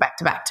back to back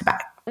to back to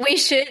back. We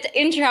should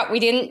interrupt. We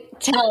didn't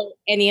tell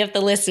any of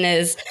the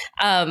listeners.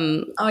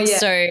 So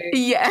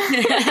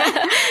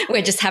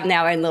we're just having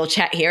our own little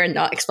chat here and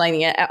not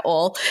explaining it at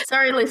all.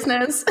 Sorry,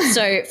 listeners.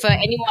 So for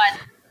anyone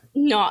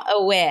not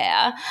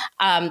aware,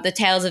 the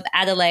Tales of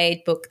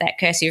Adelaide book that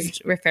Kirsty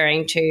was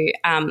referring to,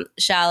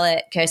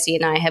 Charlotte, Kirsty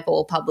and I have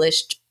all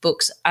published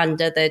books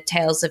under the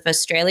Tales of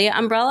Australia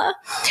umbrella.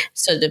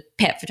 So the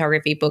pet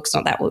photography books,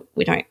 not that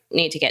we don't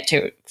need to get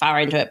too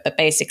far into it, but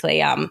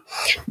basically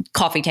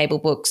coffee table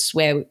books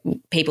where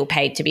people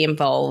paid to be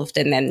involved,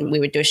 and then we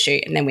would do a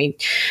shoot, and then we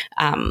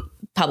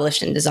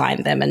published and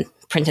designed them and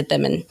printed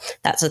them and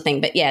that sort of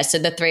thing. But yeah, so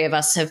the three of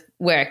us have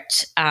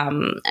worked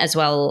as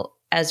well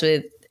as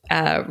with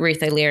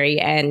Ruth O'Leary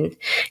and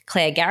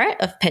Claire Garrett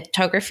of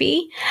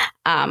Petography.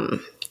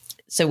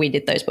 So we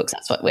did those books.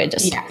 That's what we're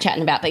just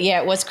chatting about. But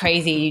yeah, it was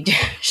crazy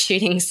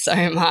shooting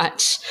so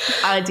much.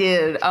 I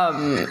did.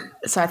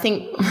 So I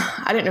think,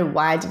 I don't know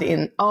why I did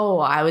it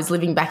I was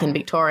living back in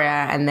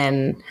Victoria, and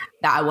then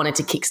I wanted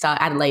to kickstart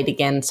Adelaide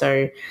again.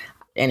 So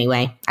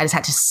anyway, I just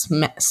had to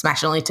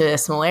smash it only to a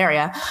small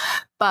area.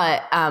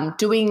 But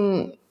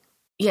doing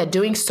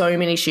so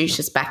many shoots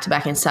just back to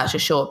back in such a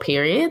short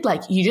period,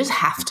 like you just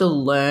have to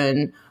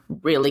learn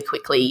really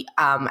quickly.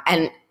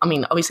 And I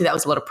mean, obviously that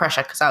was a lot of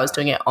pressure because I was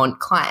doing it on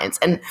clients,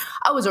 and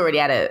I was already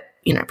at a,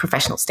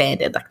 professional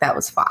standard, like that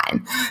was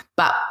fine.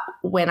 But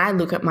when I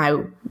look at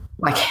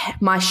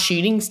my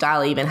shooting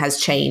style even has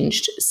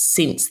changed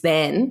since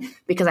then,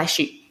 because I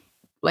shoot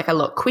like a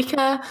lot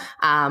quicker.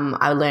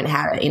 I learned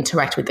how to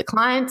interact with the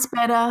clients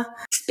better.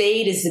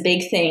 Speed is the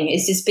big thing.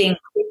 It's just being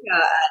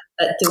quicker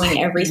at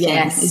doing everything.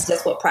 Yes. Is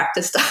just what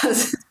practice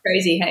does. It's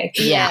crazy, hey?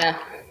 Yeah.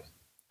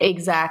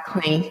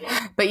 Exactly.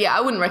 But yeah,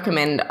 I wouldn't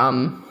recommend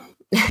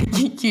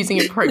using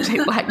a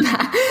project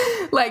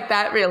like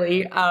that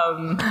really.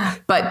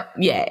 But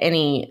yeah,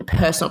 any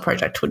personal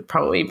project would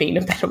probably be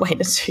a better way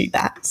to do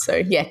that. So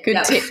yeah,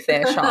 good tip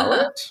there,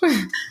 Charlotte.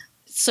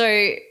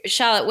 So,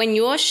 Charlotte, when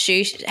you're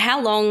shoot,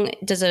 how long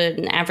does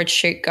an average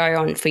shoot go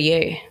on for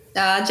you?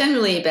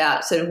 Generally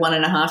about sort of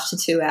 1.5 to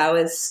 2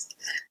 hours.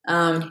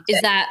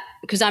 Is that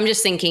because I'm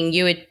just thinking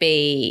you would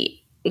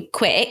be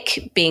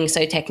quick being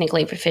so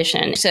technically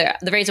proficient? So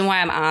the reason why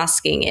I'm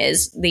asking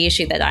is the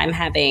issue that I'm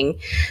having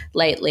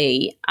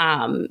lately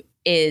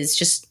is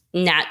just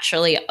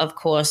naturally, of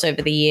course,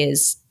 over the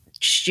years,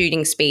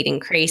 shooting speed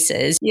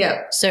increases.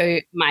 Yeah. So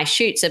my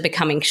shoots are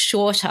becoming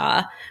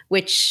shorter,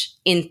 which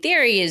in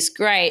theory is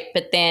great,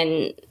 but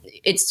then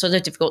it's sort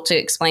of difficult to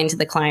explain to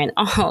the client,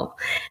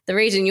 the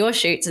reason your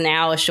shoot's an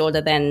hour shorter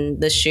than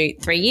the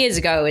shoot 3 years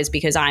ago is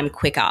because I'm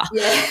quicker.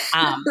 Yeah.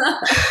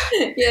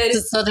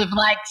 It's sort of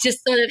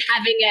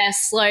having a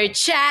slow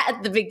chat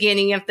at the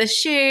beginning of the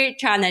shoot,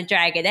 trying to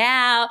drag it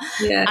out.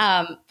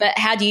 Yeah. But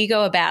how do you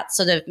go about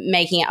sort of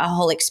making it a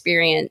whole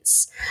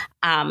experience,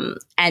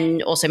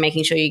 and also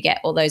making sure you get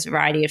all those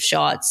variety of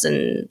shots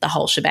and the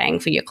whole shebang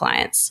for your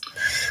clients?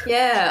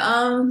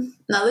 Yeah,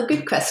 another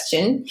good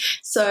question.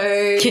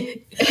 So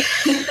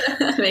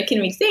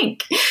making me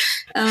think.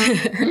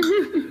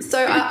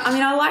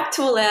 I like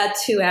to allow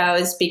 2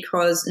 hours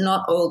because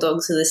not all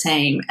dogs are the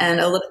same, and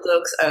a lot of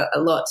dogs are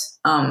a lot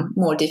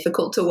more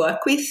difficult to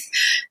work with,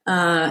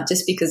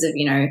 just because of,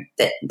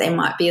 that they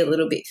might be a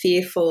little bit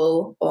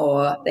fearful,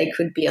 or they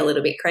could be a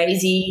little bit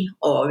crazy,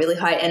 or really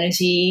high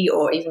energy,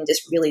 or even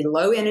just really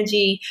low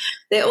energy.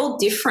 They're all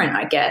different,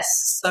 I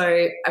guess.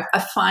 So I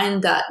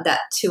find that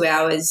 2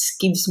 hours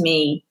gives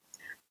me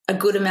a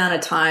good amount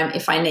of time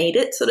if I need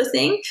it, sort of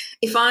thing.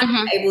 If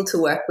I'm able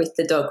to work with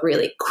the dog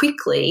really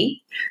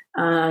quickly,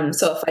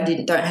 so if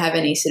I don't have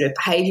any sort of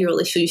behavioural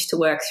issues to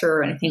work through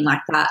or anything like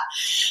that,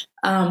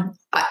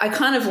 I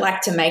kind of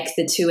like to make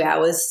the 2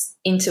 hours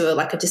into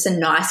just a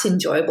nice,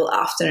 enjoyable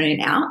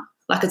afternoon out.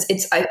 I guess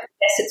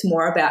it's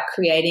more about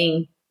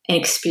creating an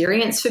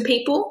experience for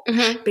people,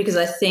 because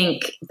I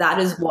think that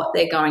is what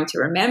they're going to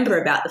remember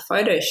about the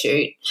photo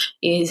shoot,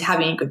 is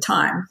having a good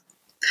time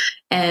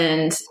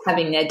and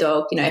having their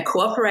dog,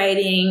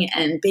 cooperating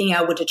and being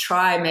able to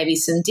try maybe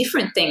some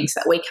different things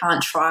that we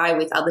can't try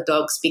with other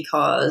dogs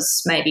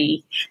because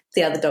maybe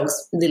the other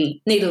dogs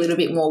need a little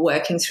bit more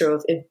working through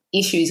of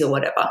issues or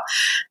whatever.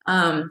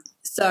 I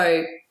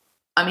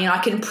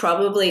can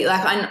probably,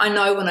 I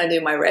know when I do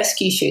my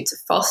rescue shoots of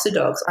foster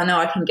dogs, I know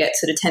I can get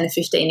sort of 10 to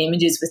 15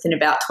 images within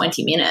about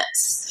 20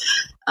 minutes.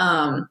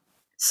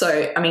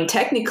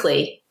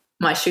 Technically,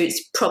 my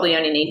shoots probably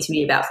only need to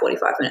be about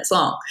 45 minutes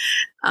long.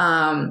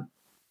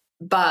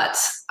 But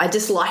I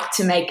just like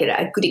to make it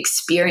a good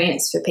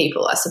experience for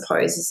people, I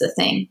suppose, is the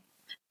thing.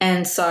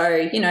 And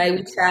so,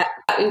 we chat,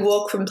 we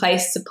walk from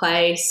place to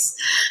place.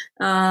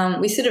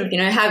 We sort of,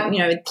 have,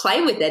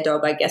 play with their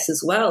dog, I guess,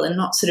 as well, and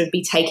not sort of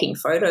be taking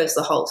photos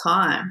the whole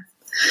time.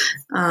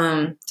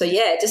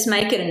 Just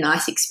make it a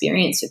nice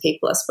experience for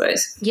people, I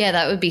suppose. Yeah,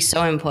 that would be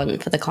so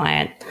important for the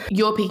client.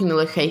 You're picking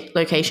the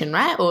location,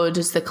 right? Or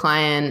does the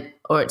client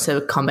or it's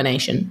a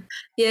combination?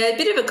 Yeah, a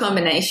bit of a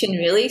combination,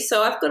 really.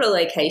 So I've got a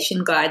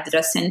location guide that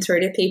I send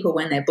through to people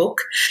when they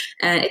book,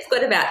 and it's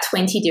got about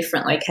 20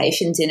 different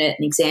locations in it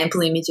and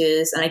example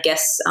images and I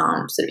guess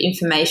sort of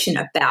information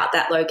about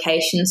that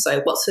location.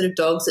 So what sort of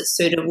dogs it's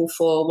suitable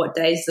for, what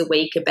days of the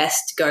week are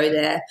best to go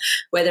there,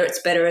 whether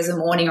it's better as a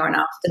morning or an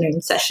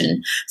afternoon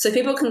session. So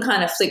people can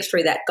kind of flick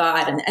through that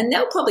guide and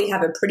they'll probably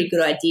have a pretty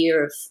good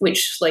idea of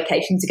which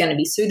locations are going to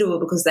be suitable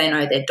because they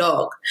know their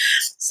dog.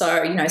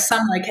 So,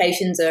 some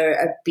locations are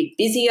a bit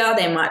busier.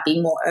 They might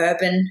be more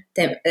urban.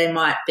 They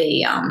might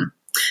be,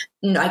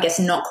 I guess,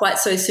 not quite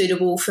so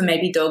suitable for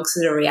maybe dogs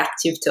that are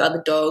reactive to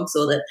other dogs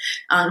or that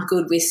aren't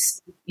good with,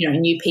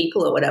 new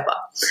people or whatever.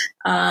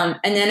 And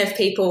then if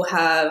people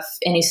have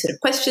any sort of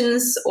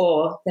questions,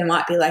 or they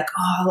might be like,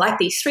 I like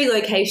these 3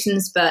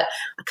 locations, but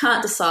I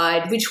can't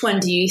decide, which one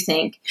do you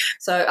think?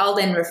 So I'll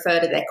then refer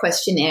to their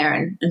questionnaire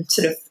and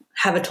sort of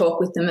have a talk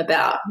with them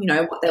about,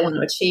 what they want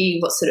to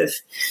achieve, what sort of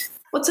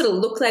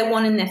look they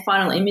want in their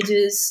final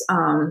images,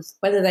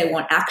 whether they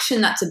want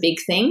action. That's a big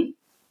thing.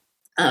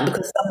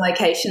 Because some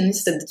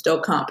locations the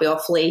dog can't be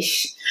off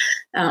leash.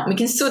 We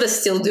can sort of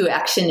still do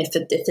action if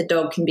the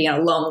dog can be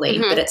on a long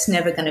lead, but it's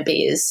never going to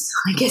be as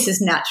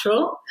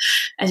natural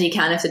as you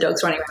can if the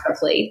dog's running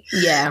off lead.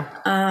 Yeah.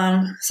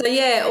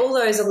 All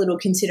those are little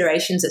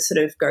considerations that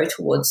sort of go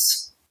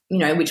towards,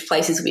 which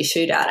places we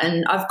shoot at.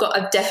 And I've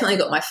definitely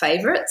got my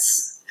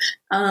favourites.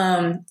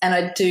 And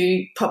I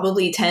do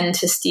probably tend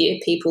to steer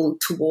people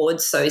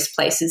towards those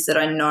places that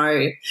I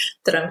know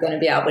that I'm going to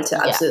be able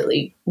to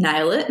absolutely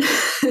nail it.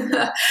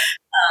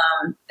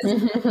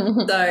 I've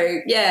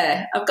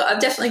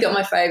definitely got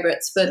my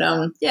favourites, but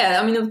I've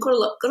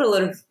got a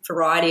lot of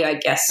variety, I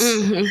guess.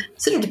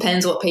 Sort of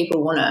depends what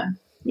people want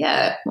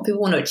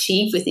to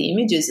achieve with the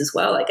images as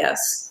well, I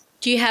guess.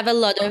 Do you have a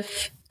lot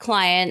of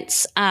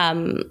clients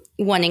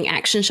wanting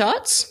action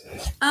shots?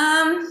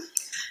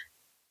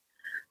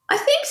 I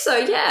think so,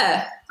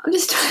 yeah. I'm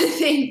just trying to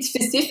think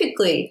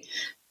specifically.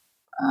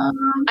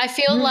 I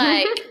feel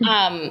like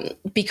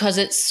because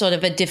it's sort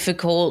of a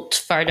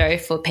difficult photo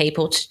for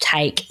people to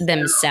take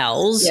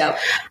themselves,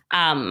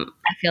 I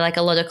feel like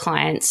a lot of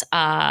clients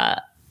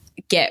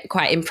get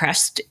quite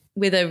impressed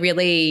with a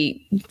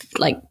really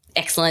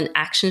excellent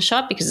action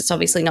shot because it's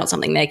obviously not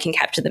something they can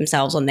capture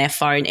themselves on their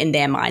phone in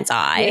their mind's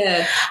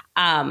eye.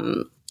 Yeah.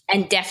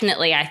 And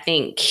definitely I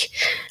think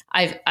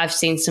I've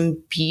seen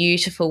some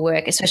beautiful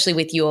work, especially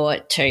with your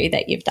 2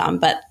 that you've done,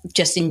 but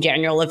just in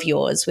general of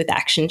yours with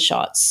action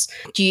shots.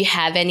 Do you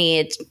have any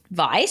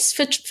advice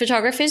for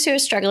photographers who are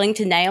struggling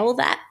to nail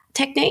that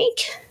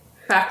technique?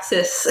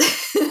 Practice.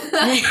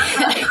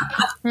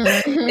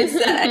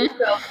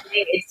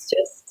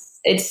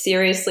 It's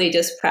seriously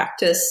just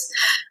practice.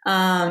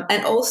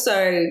 And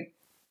also,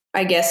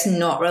 I guess,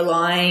 not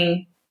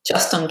relying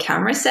just on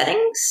camera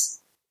settings.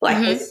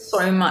 There's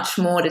so much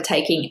more to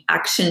taking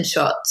action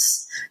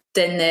shots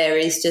than there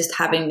is just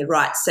having the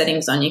right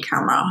settings on your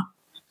camera.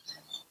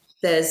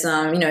 There's,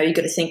 you've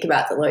got to think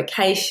about the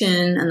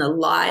location, and the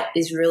light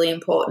is really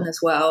important as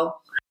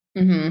well.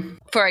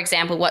 For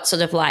example, what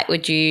sort of light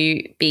would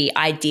you be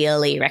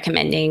ideally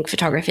recommending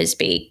photographers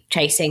be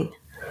chasing?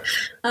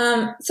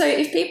 So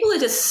if people are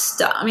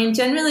just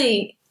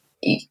generally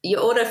your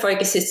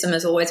autofocus system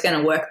is always going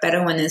to work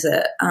better when there's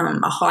a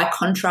high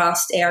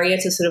contrast area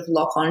to sort of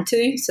lock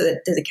onto so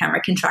that the camera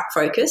can track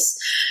focus.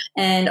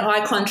 And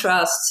high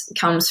contrast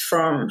comes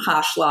from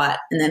harsh light,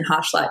 and then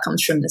harsh light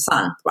comes from the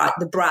sun, right?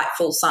 The bright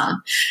full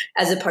sun,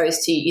 as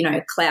opposed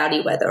to,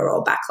 cloudy weather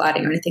or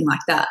backlighting or anything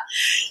like that.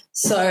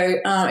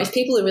 So if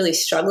people are really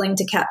struggling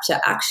to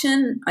capture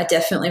action, I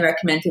definitely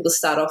recommend people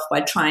start off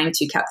by trying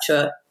to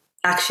capture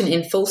action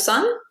in full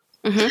sun.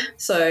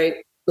 So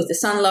with the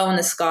sun low in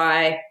the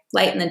sky,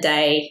 late in the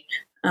day,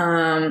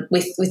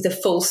 with the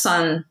full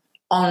sun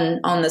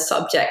on the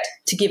subject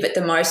to give it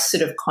the most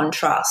sort of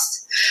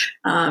contrast,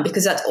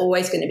 because that's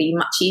always going to be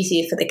much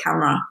easier for the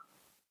camera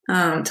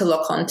to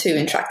lock onto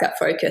and track that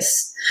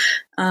focus.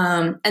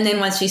 And then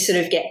once you sort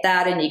of get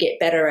that, and you get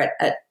better at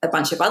a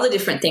bunch of other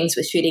different things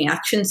with shooting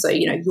action, so,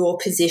 your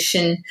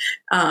position,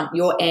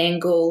 your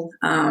angle,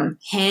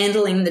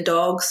 handling the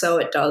dog so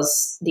it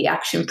does the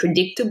action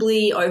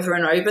predictably over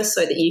and over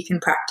so that you can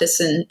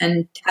practice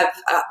and have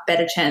a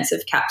better chance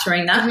of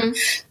capturing that.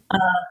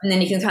 And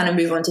then you can kind of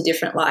move on to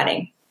different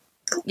lighting.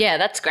 Yeah,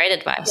 that's great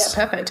advice.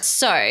 Yeah, perfect.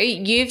 So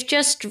you've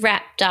just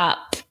wrapped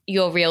up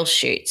your reel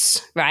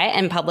shoots, right?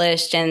 And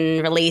published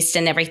and released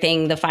and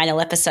everything, the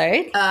final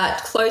episode?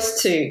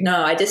 Close to.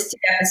 No, I just did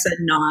episode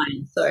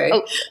 9.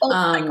 So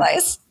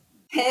close.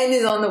 10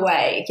 is on the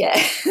way, yeah.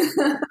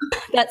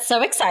 That's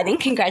so exciting.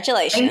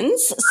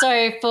 Congratulations. So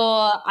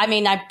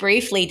I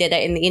briefly did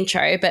it in the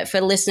intro, but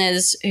for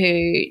listeners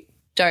who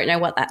don't know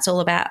what that's all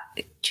about,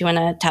 do you want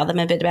to tell them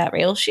a bit about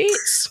Reel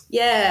Shoots?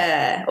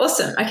 Yeah,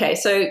 awesome. Okay,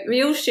 so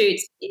Reel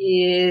Shoots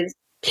is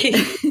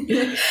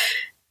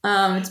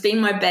it's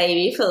been my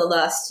baby for the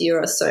last year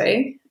or so.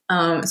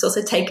 It's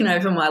also taken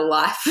over my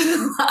life for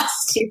the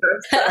last year or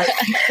so.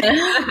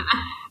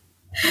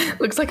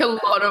 Looks like a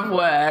lot of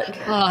work.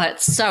 Oh,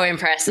 it's so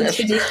impressive. It's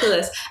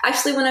ridiculous.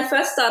 Actually, when I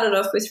first started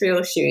off with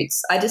reel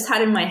shoots, I just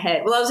had in my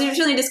head, well, I was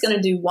originally just going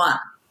to do one.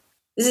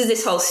 This is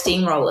this whole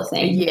steamroller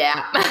thing.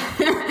 Yeah.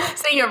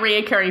 Seeing a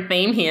reoccurring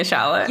theme here,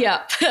 Charlotte.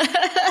 Yep.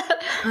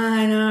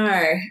 I know.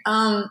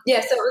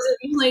 Yeah, so it was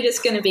originally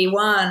just going to be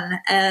one,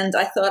 and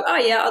I thought, oh,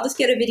 yeah, I'll just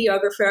get a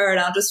videographer and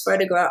I'll just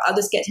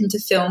get him to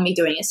film me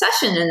doing a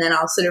session, and then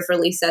I'll sort of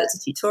release that as a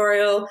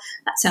tutorial.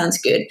 That sounds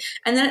good.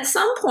 And then at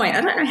some point,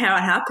 I don't know how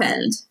it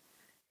happened,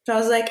 but I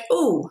was like,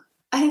 oh,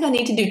 I think I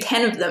need to do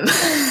 10 of them.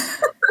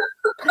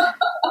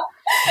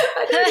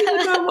 I don't even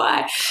know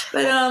why.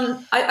 But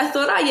I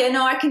thought,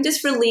 I can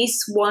just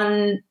release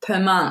one per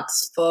month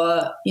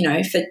for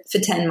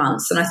 10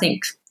 months. And I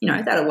think,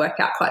 that'll work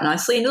out quite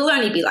nicely. And it'll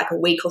only be like a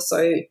week or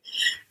so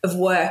of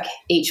work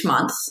each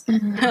month.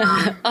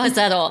 Oh, is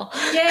that all?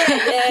 Yeah,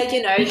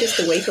 just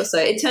a week or so.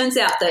 It turns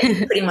out that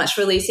pretty much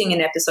releasing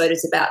an episode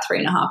is about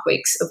 3.5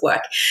 weeks of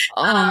work.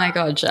 Oh, my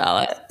God,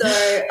 Charlotte. So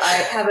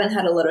I haven't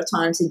had a lot of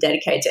time to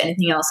dedicate to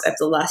anything else over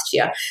the last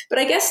year. But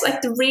I guess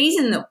like the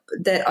reason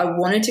that I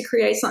wanted to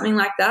create something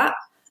like that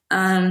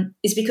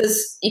is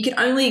because you can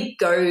only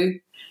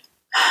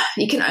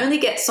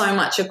get so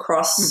much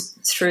across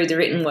through the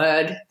written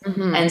word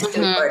and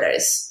still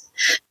photos.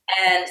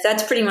 And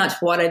that's pretty much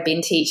what I've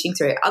been teaching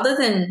through. Other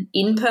than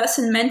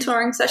in-person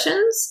mentoring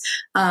sessions,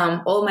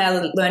 all my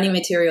other learning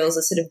materials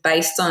are sort of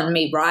based on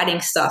me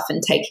writing stuff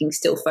and taking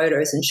still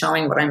photos and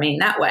showing what I mean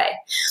that way.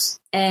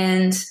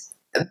 And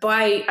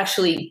by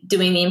actually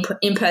doing the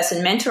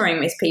in-person mentoring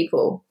with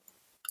people,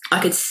 I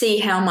could see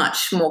how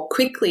much more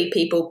quickly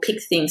people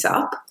pick things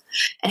up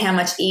and how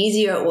much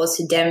easier it was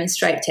to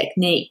demonstrate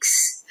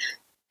techniques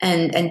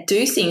and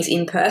do things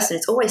in person.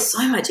 It's always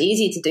so much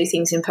easier to do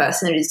things in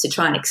person than it is to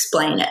try and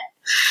explain it.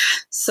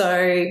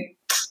 So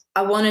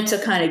I wanted to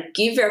kind of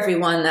give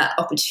everyone that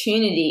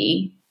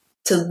opportunity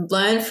to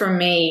learn from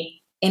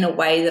me in a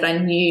way that I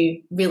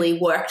knew really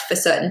worked for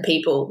certain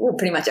people. Well,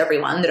 pretty much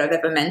everyone that I've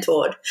ever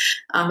mentored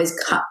has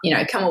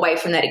come away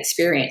from that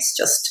experience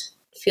just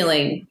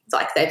feeling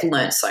like they've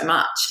learned so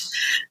much.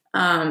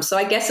 So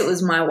I guess it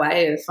was my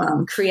way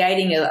of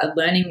creating a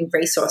learning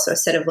resource or a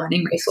set of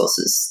learning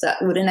resources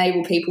that would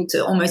enable people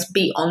to almost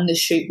be on the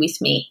shoot with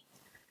me.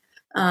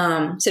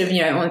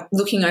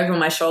 Looking over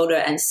my shoulder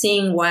and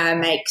seeing why I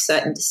make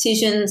certain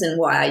decisions and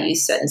why I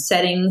use certain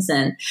settings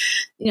and,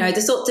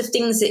 the sorts of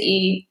things that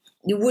you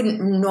wouldn't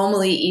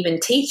normally even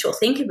teach or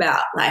think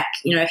about, like,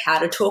 how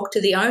to talk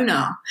to the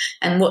owner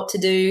and what to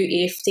do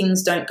if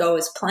things don't go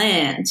as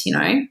planned,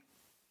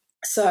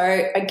 So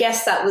I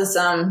guess that was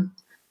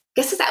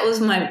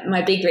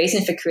my big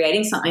reason for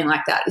creating something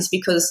like that, is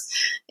because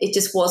I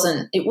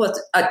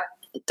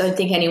don't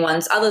think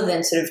anyone's, other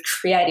than sort of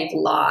Creative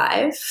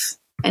Live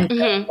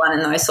and one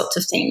and those sorts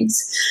of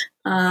things,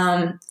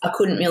 I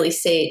couldn't really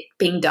see it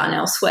being done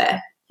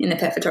elsewhere in the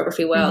pet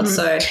photography world.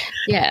 So I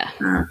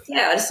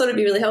just thought it'd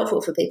be really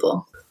helpful for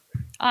people.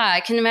 I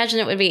can imagine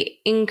it would be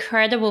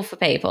incredible for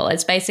people.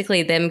 It's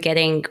basically them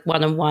getting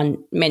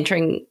one-on-one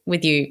mentoring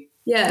with you.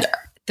 Yeah.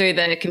 Through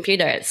the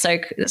computer. It's so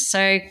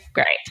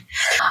great.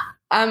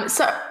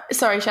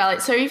 Sorry,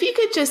 Charlotte. So if you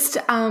could just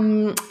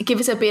give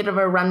us a bit of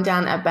a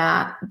rundown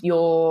about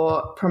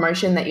your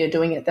promotion that you're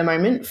doing at the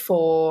moment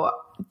for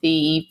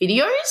the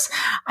videos.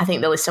 I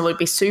think the listener would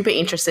be super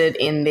interested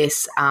in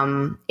this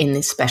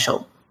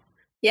special.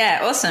 Yeah,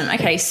 awesome.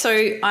 Okay,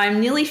 so I'm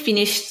nearly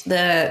finished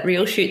the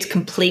Reel Shoots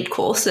Complete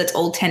course. So that's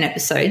all 10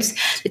 episodes.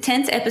 The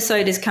 10th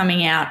episode is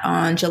coming out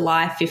on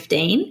July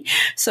 15.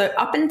 So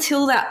up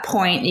until that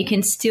point, you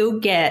can still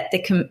get the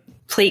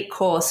complete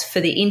course for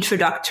the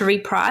introductory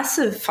price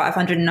of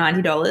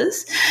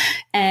 $590.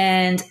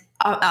 And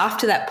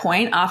after that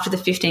point, after the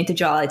 15th of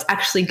July, it's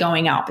actually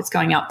going up. It's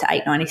going up to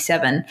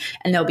 $897,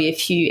 and there'll be a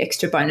few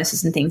extra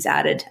bonuses and things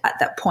added at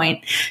that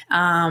point.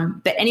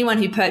 But anyone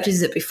who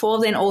purchases it before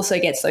then also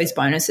gets those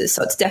bonuses.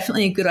 So it's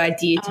definitely a good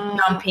idea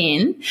to jump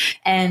in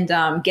and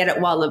get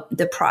it while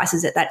the price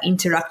is at that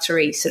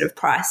introductory sort of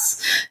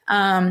price.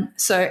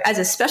 So as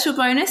a special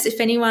bonus, if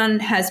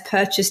anyone has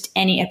purchased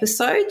any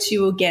episodes,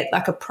 you will get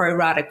like a pro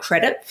rata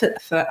credit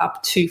for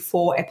up to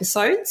 4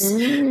 episodes. So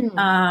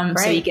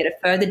you get a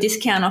further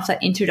discount off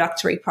that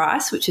introductory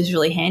price, which is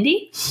really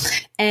handy.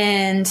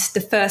 And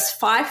the first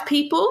 5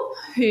 people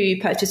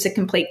who purchase a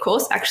complete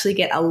course actually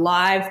get a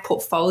live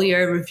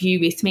portfolio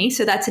review with me.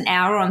 So that's an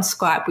hour on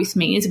Skype with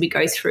me as we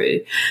go through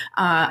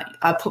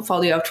a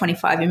portfolio of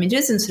 25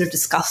 images and sort of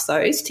discuss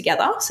those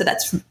together. So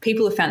that's,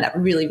 people have found that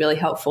really, really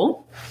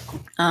helpful.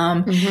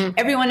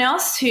 Everyone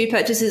else who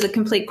purchases a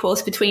complete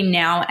course between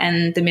now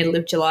and the middle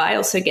of July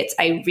also gets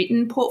a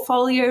written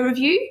portfolio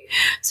review.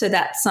 So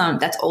that's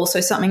also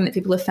something that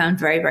people have found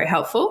very, very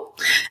helpful.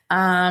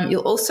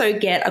 You'll also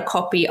get a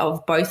copy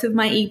of both of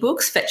my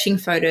ebooks, Fetching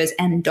Photos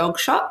and Dog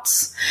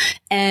Shots.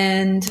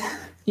 And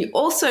you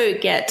also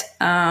get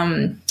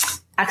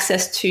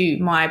access to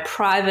my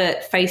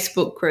private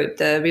Facebook group,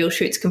 the Real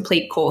Shoots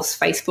Complete Course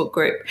Facebook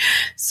group.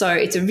 So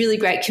it's a really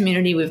great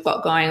community we've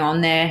got going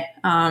on there.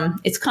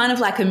 It's kind of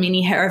like a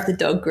mini hair of the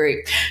dog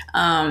group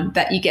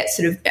that you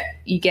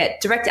get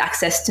direct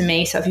access to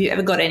me. So if you've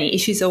ever got any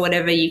issues or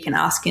whatever, you can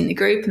ask in the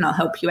group and I'll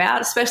help you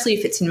out, especially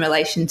if it's in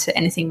relation to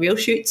anything Real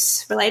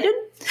Shoots related.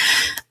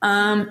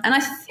 And I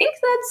think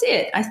that's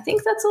it. I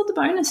think that's all the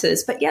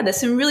bonuses. But yeah, there's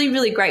some really,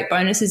 really great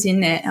bonuses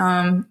in there.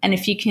 And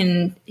if you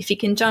can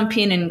jump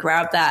in and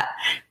grab that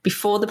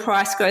before the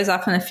price goes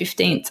up on the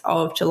 15th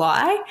of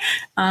July,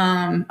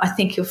 I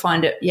think you'll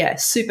find it,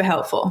 super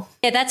helpful.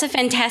 Yeah, that's a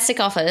fantastic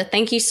offer.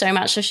 Thank you so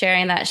much for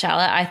sharing that,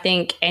 Charlotte. I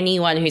think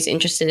anyone who's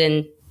interested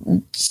in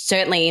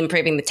certainly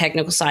improving the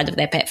technical side of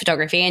their pet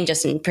photography and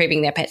just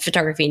improving their pet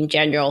photography in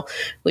general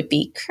would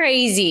be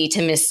crazy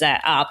to miss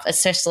that up,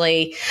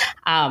 especially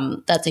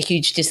that's a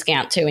huge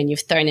discount too, and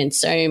you've thrown in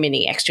so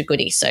many extra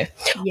goodies. So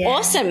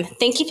awesome.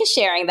 Thank you for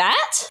sharing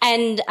that.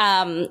 And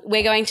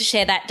we're going to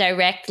share that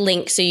direct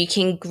link so you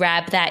can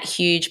grab that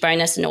huge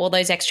bonus and all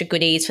those extra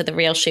goodies for the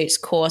Real Shoots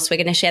course. We're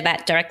going to share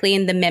that directly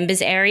in the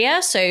members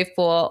area. So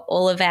for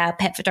all of our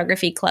Pet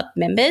Photography Club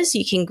members,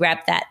 you can grab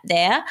that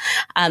there.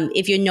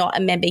 If you're not a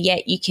member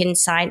yet, you can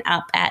sign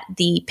up at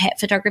the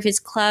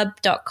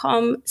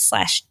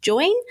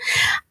petphotographersclub.com/join.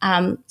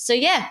 So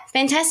yeah,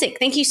 fantastic.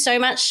 Thank you so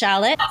much,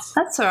 Charlotte.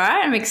 That's all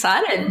right. I'm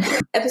excited.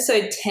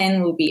 Episode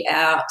 10 will be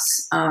out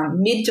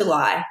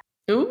mid-July.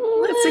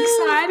 Ooh, that's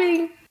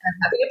exciting. I'm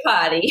having a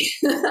party.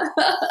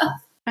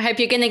 I hope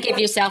you're going to give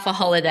yourself a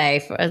holiday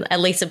for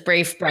at least a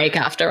brief break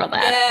after all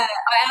that. Yeah,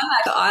 I am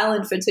at the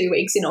island for 2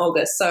 weeks in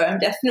August, so I'm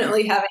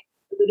definitely having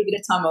a little bit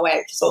of time away,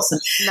 which is awesome.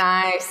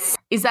 Nice.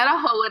 Is that a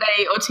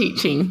holiday or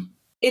teaching?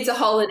 It's a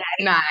holiday.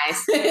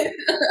 Nice.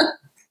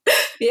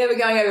 Yeah, we're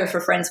going over for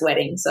a friend's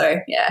wedding, so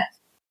yeah.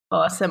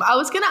 Awesome. I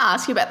was going to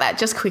ask you about that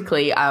just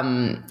quickly.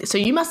 So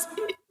you must,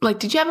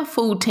 did you have a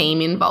full team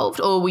involved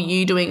or were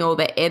you doing all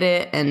the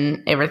edit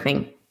and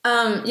everything?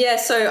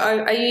 So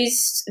I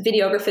used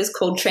videographers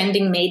called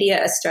Trending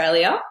Media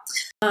Australia,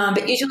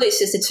 but usually it's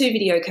just the 2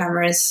 video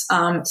cameras.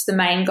 It's the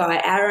main guy,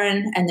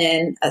 Aaron, and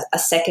then a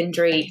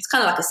secondary, it's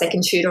kind of like a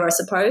second shooter, I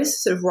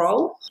suppose, sort of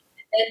role.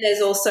 And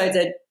there's also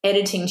the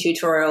editing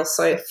tutorial.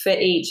 So for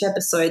each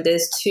episode,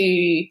 there's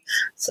 2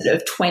 sort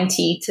of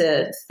 20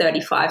 to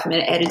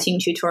 35-minute editing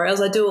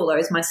tutorials. I do all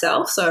those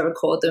myself, so I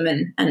record them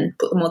and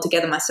put them all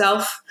together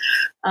myself.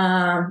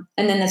 And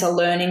then there's a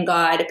learning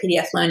guide, a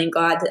PDF learning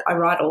guide that I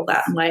write all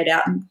that and lay it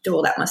out and do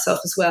all that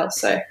myself as well.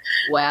 So,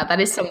 wow, that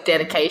is some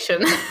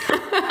dedication.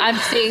 I'm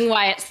seeing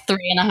why it's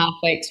 3.5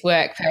 weeks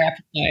work per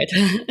episode.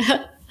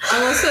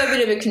 I'm also a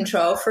bit of a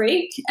control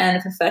freak and a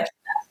perfectionist,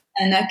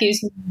 and that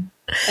gives me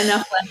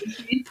enough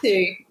latitude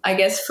to, I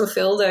guess,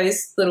 fulfill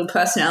those little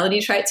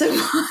personality traits of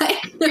mine.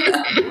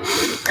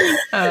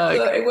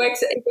 So it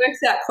works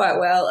out quite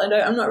well.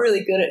 I'm not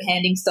really good at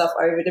handing stuff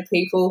over to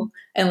people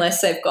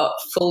unless they've got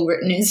full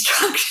written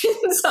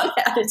instructions on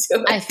how to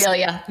do it. I feel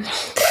you.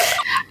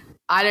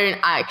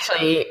 I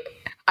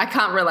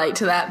can't relate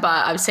to that,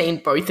 but I've seen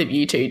both of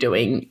you two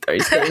doing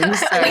those things,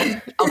 so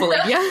I'll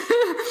believe you.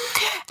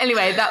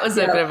 Anyway, that was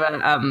a bit of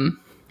a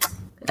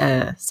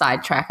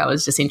sidetrack. I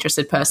was just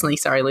interested personally.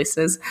 Sorry,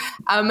 listeners.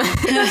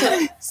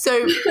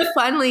 So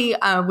finally,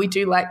 we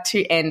do like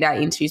to end our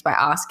interviews by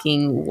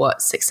asking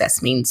what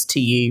success means to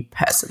you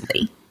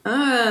personally.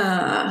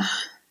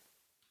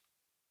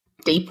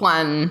 Deep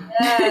one.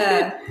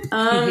 Yeah.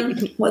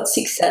 What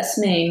success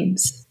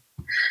means?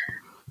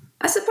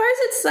 I suppose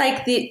it's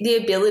like the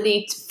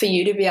ability for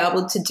you to be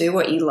able to do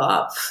what you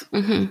love.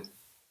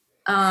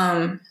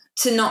 Mm-hmm.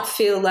 To not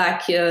feel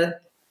like you're,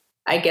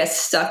 I guess,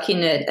 stuck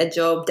in a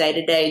job day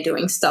to day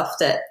doing stuff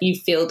that you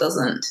feel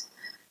doesn't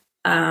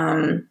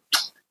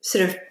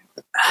sort of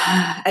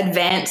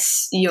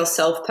advance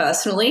yourself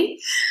personally.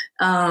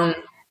 I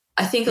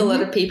think a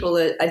lot of people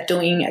are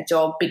doing a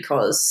job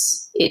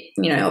because it,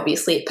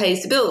 obviously it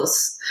pays the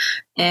bills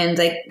and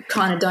they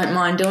kind of don't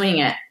mind doing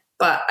it.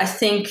 But I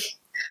think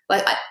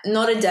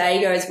not a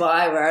day goes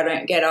by where I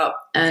don't get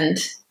up and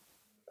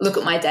look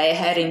at my day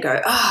ahead and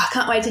go, I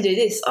can't wait to do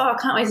this. I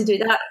can't wait to do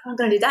that. I'm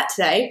going to do that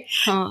today,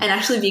 and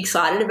actually be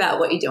excited about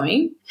what you're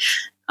doing.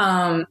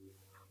 So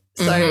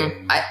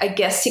I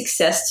guess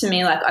success to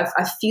me,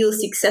 I feel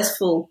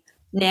successful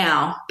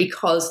now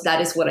because that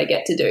is what I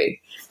get to do.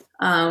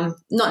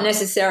 Not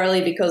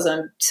necessarily because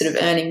I'm sort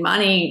of earning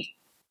money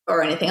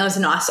or anything. It was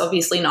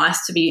obviously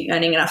nice to be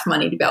earning enough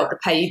money to be able to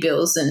pay your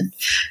bills and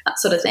that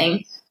sort of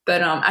thing.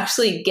 But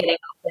actually getting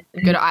up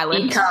and go to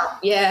Ireland.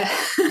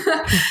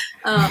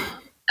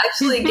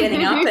 Actually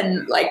getting up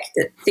and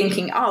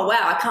thinking, oh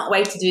wow, I can't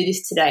wait to do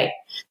this today,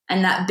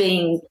 and that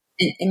being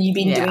and you've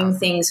been doing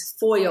things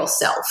for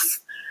yourself,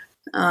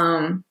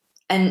 and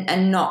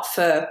not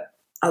for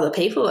other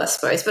people, I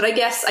suppose. But I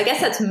guess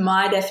that's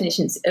my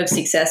definition of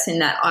success, in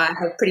that I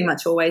have pretty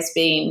much always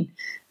been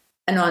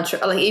an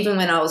entrepreneur. Even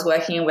when I was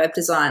working in web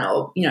design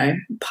or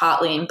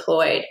partly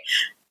employed,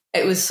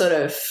 it was sort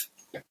of,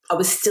 I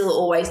was still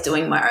always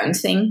doing my own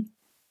thing.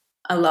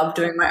 I love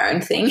doing my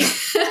own thing.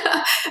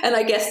 And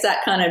I guess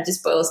that kind of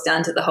just boils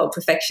down to the whole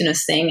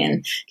perfectionist thing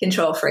and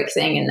control freak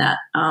thing, and that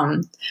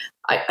I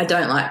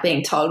don't like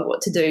being told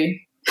what to do.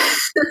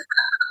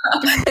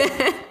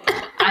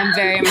 I'm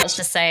very much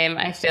the same.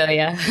 I feel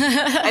you.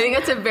 I think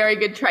that's a very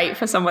good trait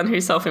for someone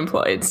who's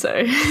self-employed, so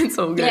it's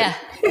all good. Yeah.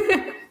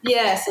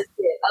 Yes, that's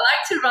it. I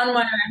like to run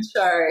my own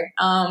show.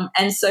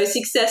 And so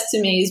success to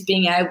me is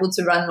being able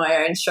to run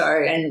my own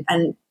show and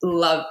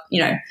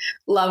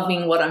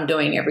loving what I'm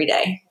doing every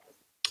day.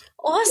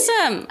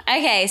 Awesome.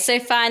 Okay, so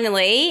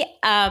finally,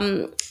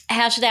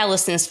 how should our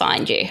listeners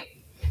find you?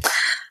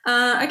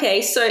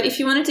 Okay, so if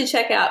you wanted to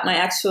check out my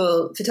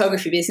actual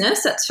photography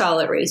business, that's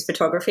Charlotte Reeves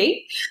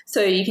Photography.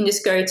 So you can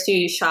just go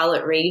to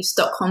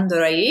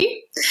charlottereeves.com.au,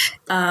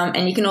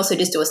 and you can also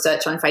just do a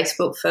search on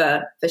Facebook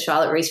for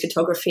Charlotte Reeves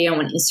Photography. I'm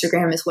on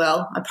Instagram as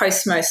well. I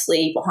post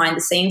mostly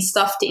behind-the-scenes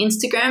stuff to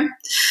Instagram,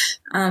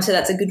 so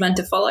that's a good one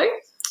to follow.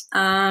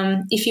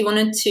 If you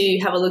wanted to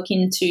have a look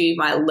into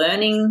my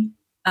learning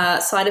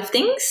side of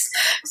things.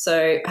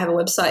 So I have a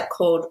website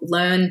called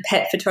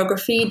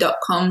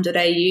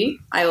learnpetphotography.com.au.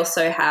 I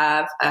also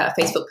have a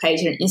Facebook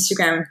page and an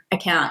Instagram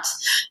account.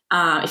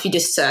 If you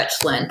just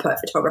search Learn Pet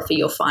Photography,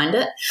 you'll find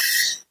it.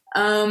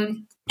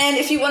 And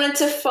if you wanted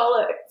to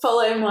follow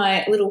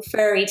my little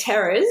furry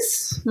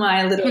terrors,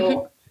 my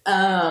little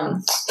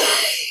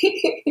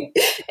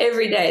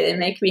every day they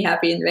make me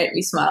happy and make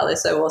me smile. They're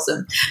so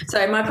awesome.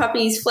 So my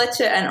puppies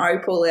Fletcher and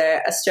Opal,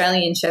 they're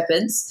Australian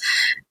Shepherds,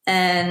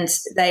 and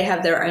they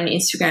have their own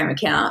Instagram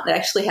account. They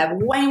actually have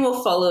way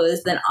more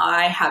followers than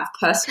I have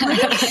personally.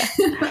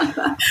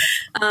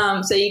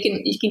 So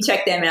you can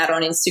check them out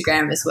on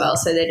Instagram as well.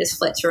 So they're just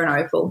Fletcher and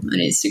Opal on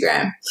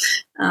Instagram.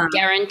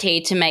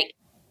 Guaranteed to make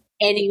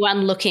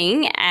anyone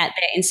looking at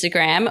their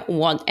Instagram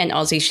want an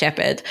Aussie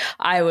Shepherd.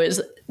 I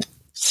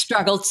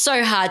struggled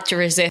so hard to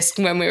resist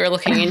when we were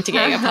looking into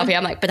getting a puppy.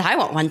 I'm like, but I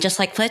want one just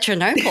like Fletcher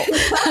and Opal.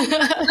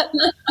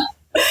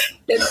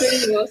 They're pretty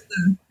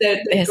awesome.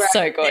 They're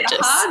so gorgeous. They're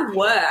hard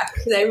work.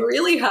 They're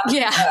really hard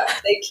work.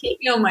 They keep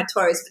me on my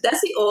toes. But that's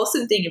the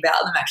awesome thing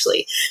about them,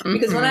 actually,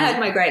 because when I had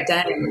my Great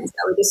Danes,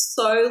 they were just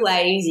so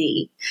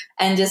lazy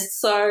and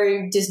just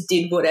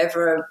did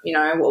whatever,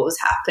 what was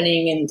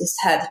happening, and just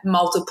had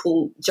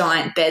multiple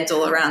giant beds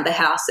all around the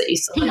house that you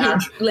sort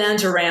of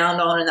lounge around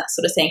on and that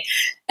sort of thing.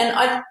 And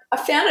I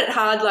found it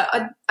hard.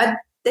 Like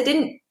they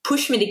didn't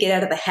push me to get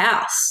out of the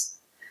house.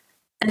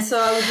 And so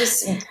I would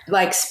just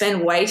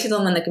spend way too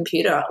long on the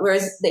computer.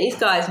 Whereas these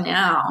guys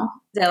now,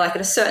 they're like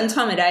at a certain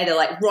time of day, they're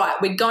like, right,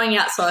 we're going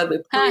outside.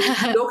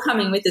 You're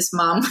coming with us,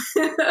 Mum.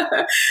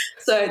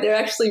 So they're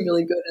actually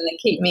really good, and they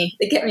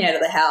get me out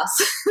of the house,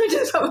 which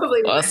is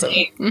probably awesome.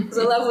 Because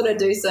I love what I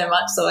do so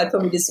much. So I'd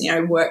probably just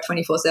work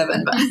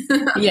 24/7. But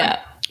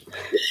yeah.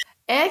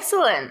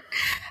 Excellent.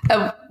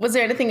 Was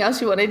there anything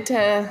else you wanted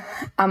to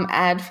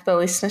add for the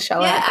listener,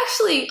 Charlotte? Yeah,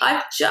 actually,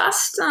 I've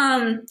just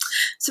so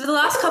for the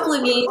last couple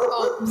of years.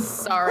 Oh,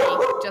 sorry,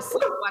 just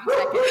 1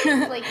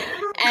 second.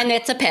 And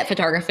it's a pet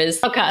photographer's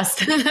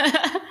podcast.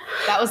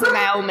 That was the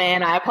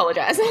mailman. I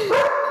apologise.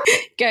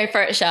 Go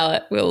for it,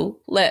 Charlotte. We'll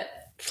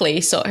let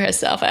Flea sort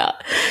herself out.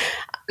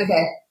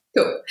 Okay.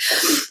 Cool.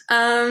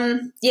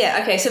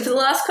 Okay. So for the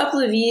last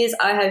couple of years,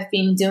 I have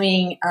been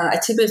doing a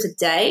tip of the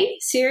day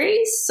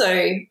series.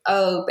 So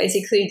I'll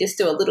basically just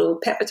do a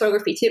little pet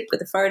photography tip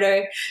with a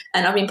photo,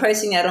 and I've been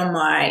posting that on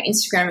my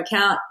Instagram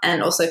account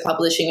and also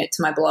publishing it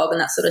to my blog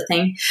and that sort of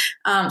thing.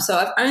 So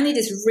I've only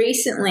just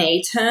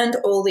recently turned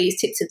all these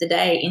tips of the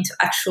day into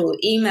actual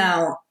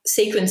email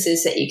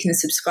sequences that you can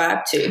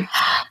subscribe to.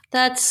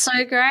 That's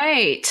so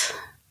great.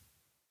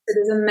 So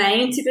there's a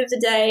main tip of the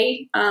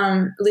day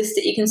list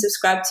that you can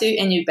subscribe to,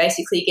 and you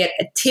basically get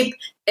a tip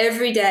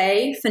every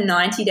day for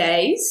 90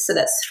 days. So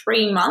that's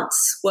 3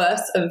 months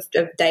worth of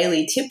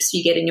daily tips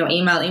you get in your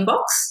email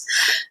inbox.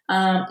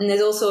 And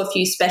there's also a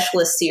few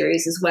specialist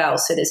series as well.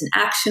 So there's an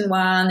action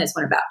one, there's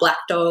one about black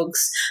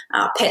dogs,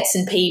 pets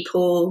and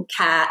people,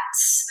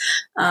 cats,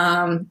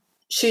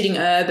 shooting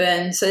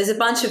urban. So there's a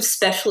bunch of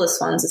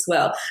specialist ones as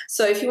well.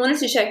 So if you wanted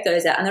to check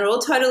those out, and they're all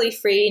totally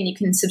free, and you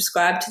can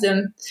subscribe to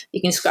them. You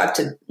can subscribe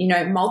to,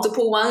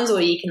 multiple ones,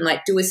 or you can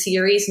do a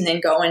series and then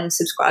go and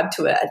subscribe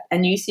to a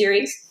new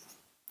series.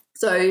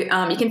 So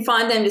you can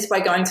find them just by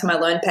going to my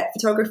Learn Pet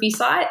Photography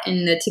site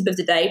in the tip of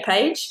the day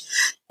page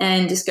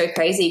and just go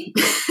crazy.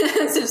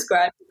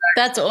 Subscribe to them.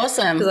 That's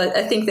awesome. Because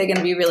I think they're going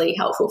to be really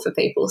helpful for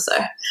people. So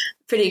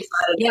pretty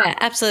excited. Yeah,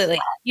 absolutely.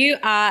 You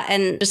are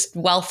an just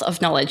wealth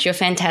of knowledge. You're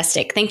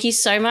fantastic. Thank you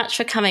so much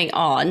for coming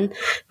on.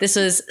 This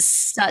was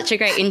such a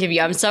great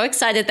interview. I'm so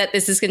excited that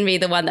this is going to be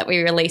the one that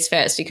we release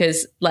first,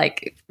 because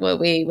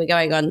we're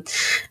going on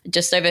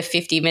just over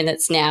 50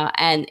 minutes now,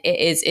 and it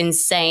is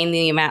insane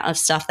the amount of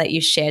stuff that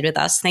you've shared with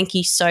us. Thank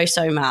you so,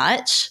 so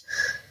much.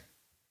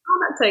 Oh,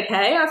 that's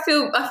okay. I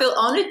feel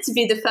honoured to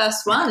be the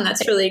first one.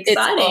 That's really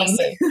exciting.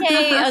 It's awesome.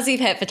 Yay, Aussie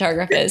pet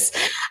photographers.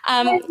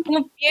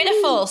 Well,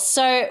 beautiful.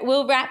 So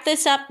we'll wrap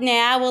this up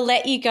now. We'll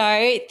let you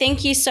go.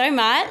 Thank you so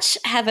much.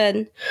 Have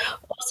an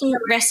awesome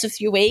rest of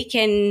your week,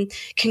 and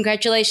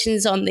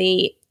congratulations on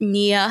the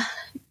near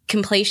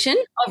completion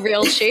of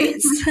real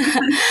shoots.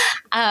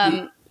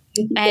 And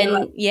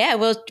yeah,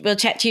 we'll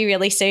chat to you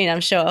really soon,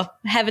 I'm sure.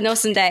 Have an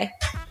awesome day.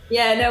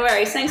 Yeah, no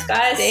worries. Thanks,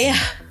 guys. See ya.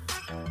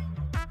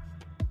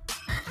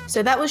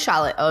 So that was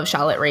Charlotte of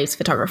Charlotte Reeves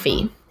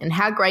Photography. And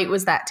how great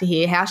was that to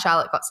hear how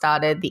Charlotte got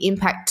started, the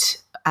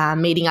impact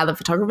meeting other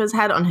photographers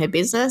had on her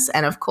business,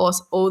 and of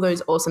course, all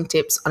those awesome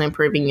tips on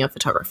improving your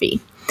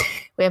photography.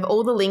 We have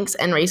all the links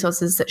and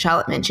resources that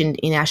Charlotte mentioned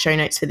in our show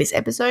notes for this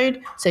episode.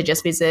 So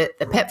just visit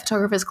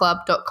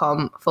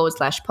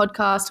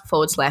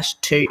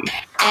thepetphotographersclub.com/podcast/2.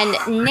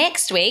 And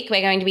next week,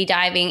 we're going to be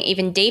diving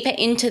even deeper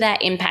into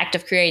that impact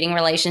of creating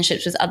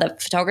relationships with other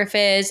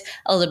photographers,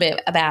 a little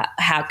bit about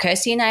how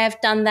Kirsty and I have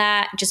done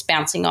that, just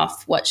bouncing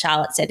off what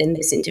Charlotte said in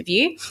this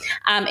interview.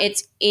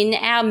 It's in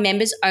our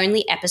members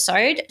only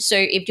episode. So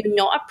if you're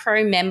not a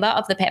pro member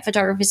of the Pet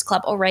Photographers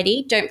Club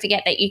already, don't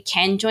forget that you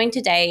can join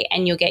today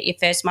and you'll get your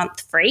first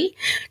month free.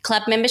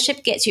 Club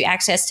membership gets you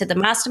access to the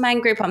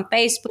mastermind group on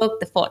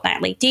Facebook, the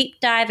fortnightly deep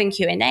dive and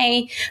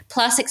Q&A,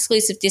 plus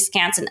exclusive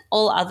discounts and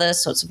all other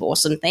sorts of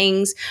awesome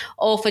things,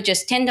 all for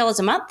just $10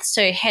 a month.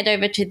 So head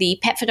over to the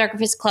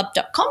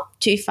petphotographersclub.com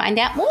to find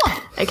out more.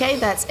 Okay,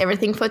 that's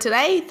everything for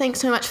today. Thanks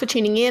so much for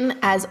tuning in.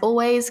 As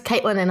always,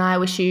 Caitlin and I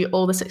wish you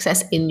all the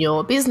success in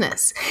your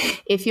business.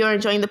 If you're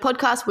enjoying the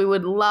podcast, we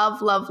would love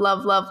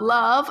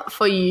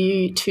for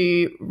you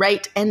to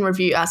rate and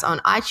review us on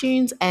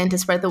iTunes and to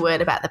spread the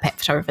word about the Pet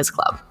Photographers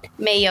Club.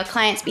 May your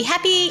clients be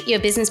happy, your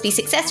business be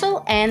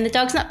successful, and the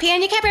dogs not pee on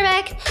your camera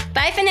bag.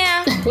 Bye for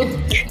now.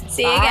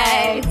 See you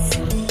guys.